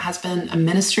grace-filled. And that has been a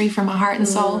ministry for my heart and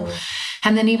soul.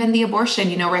 And then even the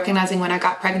abortion, you know, recognizing when I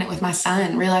got pregnant with my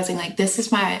son, realizing like, this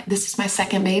is my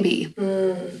second baby.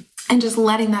 And just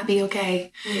letting that be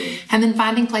okay. And then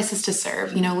finding places to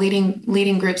serve, you know,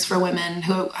 leading groups for women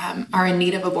who are in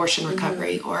need of abortion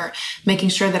recovery, or making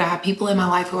sure that I have people in my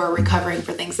life who are recovering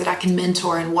for things that I can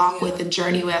mentor and walk with and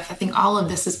journey with. I think all of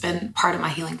this has been part of my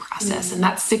healing process. And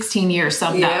that's 16 years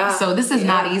summed up. So this is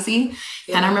not easy.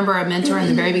 And I remember a mentor in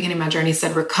the very beginning of my journey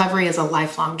said, recovery is a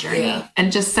lifelong journey,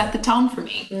 and just set the tone for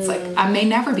me. It's like, I may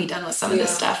never be done with some of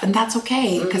this stuff, and that's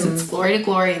okay, because it's glory to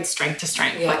glory and strength to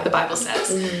strength, like the Bible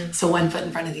says. So one foot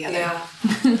in front of the other. Yeah.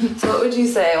 So what would you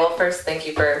say? Well, first, thank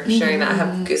you for sharing that. I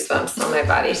have goosebumps on my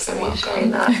body. So sharing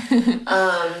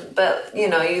that. But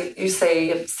you say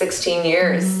you have 16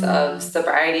 years of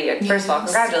sobriety. And first of all,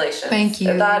 congratulations. Thank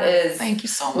you. That is. Thank you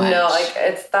so much.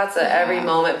 That's a every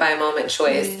moment by moment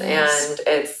choice, and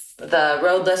it's the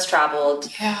road less traveled.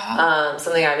 Yeah.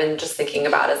 Something I've been just thinking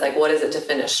about is like, what is it to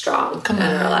finish strong in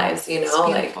our lives?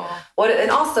 Like what,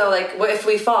 and also like, what if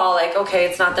we fall? Like, okay,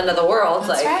 it's not the end of the world.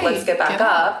 That's right. Let's get back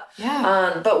up.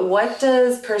 Yeah. But what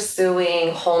does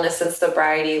pursuing wholeness and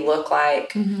sobriety look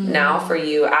like now for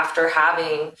you after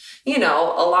having,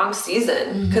 a long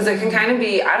season? Because it can kind of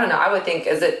be, I don't know. I would think,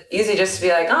 is it easy just to be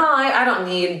like, oh, I don't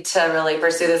need to really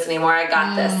pursue this anymore. I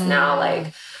got this now.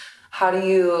 Like, how do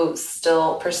you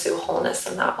still pursue wholeness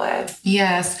in that way?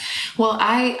 Yes. Well,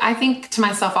 I think to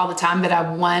myself all the time that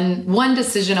I'm one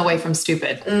decision away from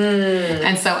stupid.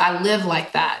 And so I live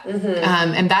like that.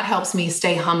 And that helps me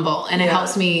stay humble. And it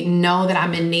helps me know that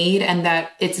I'm in need and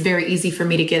that it's very easy for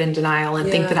me to get in denial and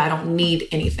think that I don't need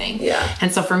anything.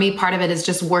 And so for me, part of it is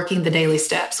just working the daily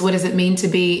steps. What does it mean to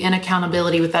be in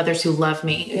accountability with others who love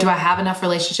me? Do I have enough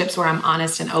relationships where I'm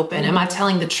honest and open? Am I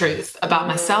telling the truth about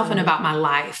myself and about my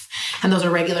life? And those are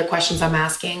regular questions I'm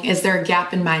asking. Is there a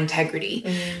gap in my integrity?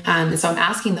 And so I'm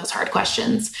asking those hard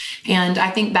questions. And I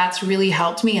think that's really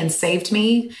helped me and saved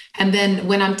me. And then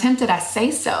when I'm tempted, I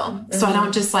say so. So I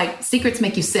don't just secrets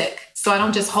make you sick. So I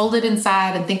don't just hold it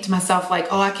inside and think to myself like,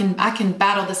 oh, I can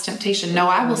battle this temptation. No,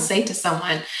 I will say to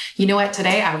someone, you know what,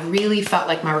 today I really felt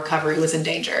like my recovery was in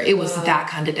danger. It was that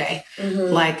kind of day.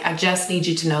 Like, I just need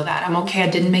you to know that I'm okay. I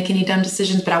didn't make any dumb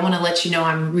decisions, but I want to let you know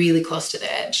I'm really close to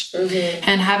the edge.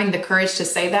 And having the courage to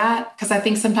say that, because I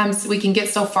think sometimes we can get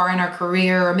so far in our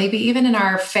career or maybe even in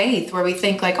our faith where we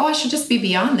think like, oh, I should just be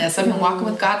beyond this. I've been walking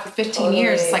with God for 15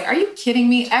 years. It's like, are you kidding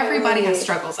me? Everybody has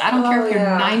struggles. I don't care if you're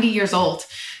 90 years old.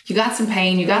 You got some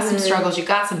pain, you got some struggles, you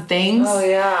got some things.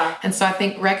 And so I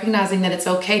think recognizing that it's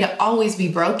okay to always be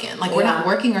broken. Like, we're not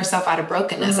working ourselves out of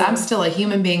brokenness. I'm still a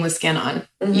human being with skin on.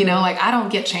 I don't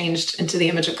get changed into the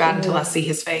image of God until I see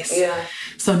his face.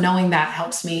 So knowing that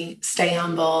helps me stay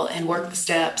humble and work the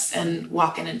steps and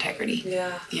walk in integrity.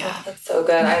 Oh, that's so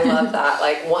good. I love that.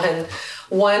 Like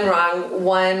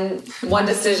one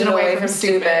decision away from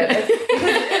stupid.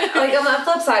 Like, on the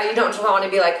flip side, you don't want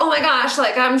to be like, oh my gosh,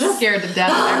 like I'm just scared to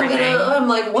death of everything. I'm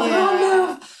like, one wrong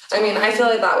move. I mean, I feel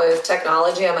like that with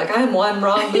technology. I'm like, I'm one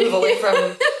wrong move away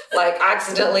from like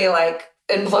accidentally like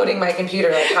imploding my computer.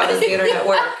 Like, how does the internet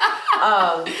work?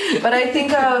 But I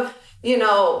think of,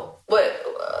 what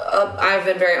I've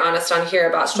been very honest on here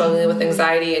about struggling with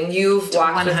anxiety, and you've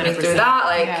walked with me through that.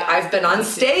 Like, I've been on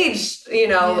stage,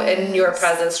 in your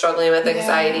presence struggling with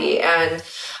anxiety. And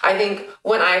I think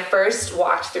when I first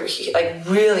walked through like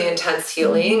really intense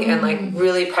healing and like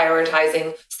really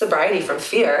prioritizing sobriety from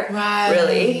fear,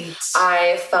 really,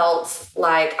 I felt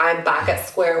like I'm back at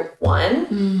square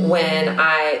one when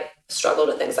I struggled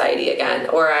with anxiety again,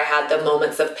 or I had the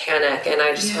moments of panic and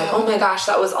I just went, oh my gosh,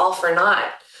 that was all for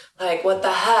naught. Like, what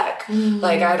the heck?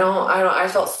 Like, I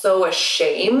felt so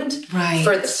ashamed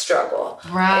for the struggle.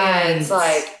 And it's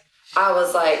like, I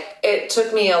was like, it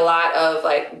took me a lot of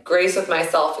like grace with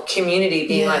myself, community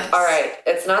being like, all right,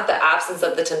 it's not the absence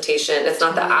of the temptation. It's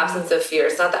not the absence of fear.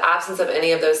 It's not the absence of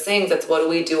any of those things. It's what do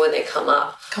we do when they come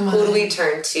up? Who do we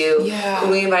turn to? Who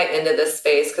do we invite into this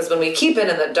space? Because when we keep it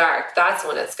in the dark, that's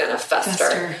when it's going to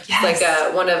fester. Like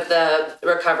one of the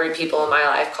recovery people in my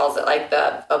life calls it like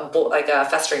a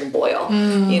festering boil.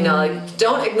 Like,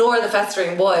 don't ignore the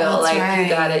festering boil. You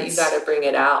gotta bring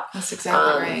it out. That's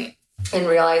exactly right. And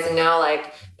realizing now,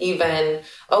 like, even,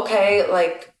 okay,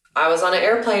 like, I was on an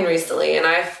airplane recently and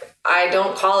I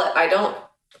don't call it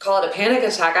a panic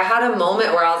attack. I had a moment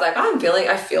where I was like,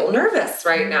 I feel nervous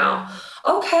right now.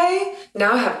 Okay.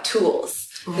 Now I have tools.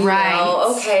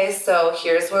 Okay, so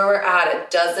here's where we're at. It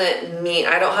doesn't mean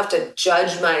I don't have to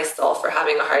judge myself for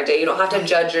having a hard day. You don't have to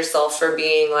judge yourself for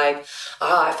being like,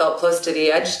 I felt close to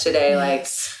the edge today. Like,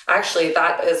 actually,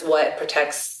 that is what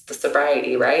protects the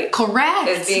sobriety, right? Correct.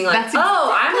 Is being like,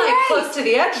 I'm like close to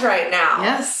the edge right now.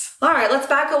 Yes. All right, let's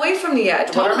back away from the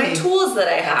edge. Totally. What are my tools that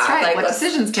I have? That's right. Like, what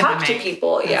decisions can I make? Talk to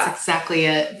people. That's exactly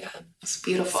it. Yeah. It's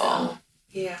beautiful. So,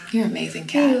 you're amazing,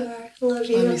 Kat. You are. Love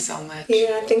you. Love you so much.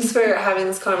 Yeah, thanks for having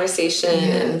this conversation.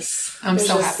 Yes. I'm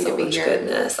so happy to be here.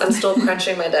 Goodness. I'm still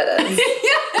crunching my dead ends.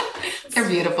 They're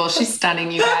beautiful. She's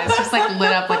stunning, you guys. Just like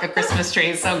lit up like a Christmas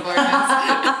tree. So gorgeous.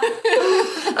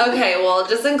 Okay, well,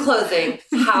 just in closing,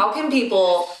 how can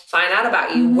people find out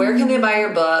about you? Where can they buy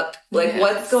your book? Like,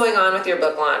 what's going on with your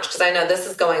book launch? Because I know this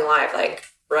is going live like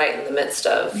right in the midst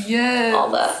of all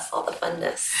the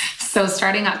funness. So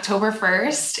starting October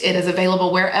 1st, it is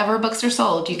available wherever books are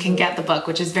sold. You can get the book,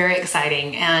 which is very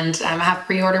exciting. And I have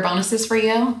pre-order bonuses for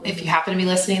you if you happen to be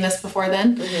listening to this before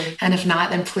then. And if not,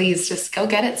 then please just go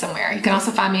get it somewhere. You can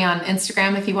also find me on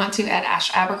Instagram if you want to at Ash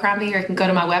Abercrombie, or you can go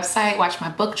to my website, watch my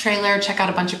book trailer, check out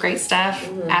a bunch of great stuff,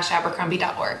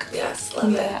 ashabercrombie.org. Yes,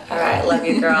 love it. All right, love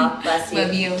you, girl. Bless you.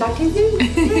 Love you. Talk to you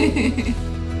soon.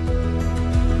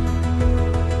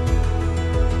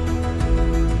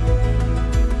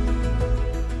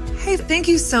 Hey, thank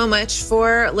you so much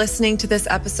for listening to this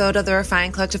episode of the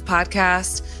Refined Collective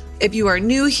podcast. If you are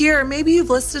new here, or maybe you've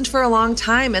listened for a long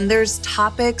time and there's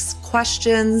topics,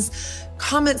 questions,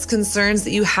 comments, concerns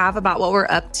that you have about what we're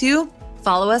up to,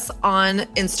 follow us on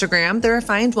Instagram, The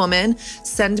Refined Woman.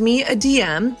 Send me a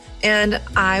DM and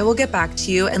I will get back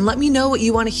to you and let me know what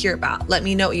you want to hear about. Let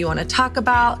me know what you want to talk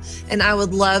about, and I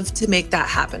would love to make that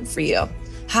happen for you.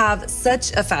 Have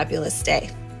such a fabulous day.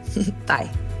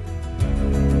 Bye.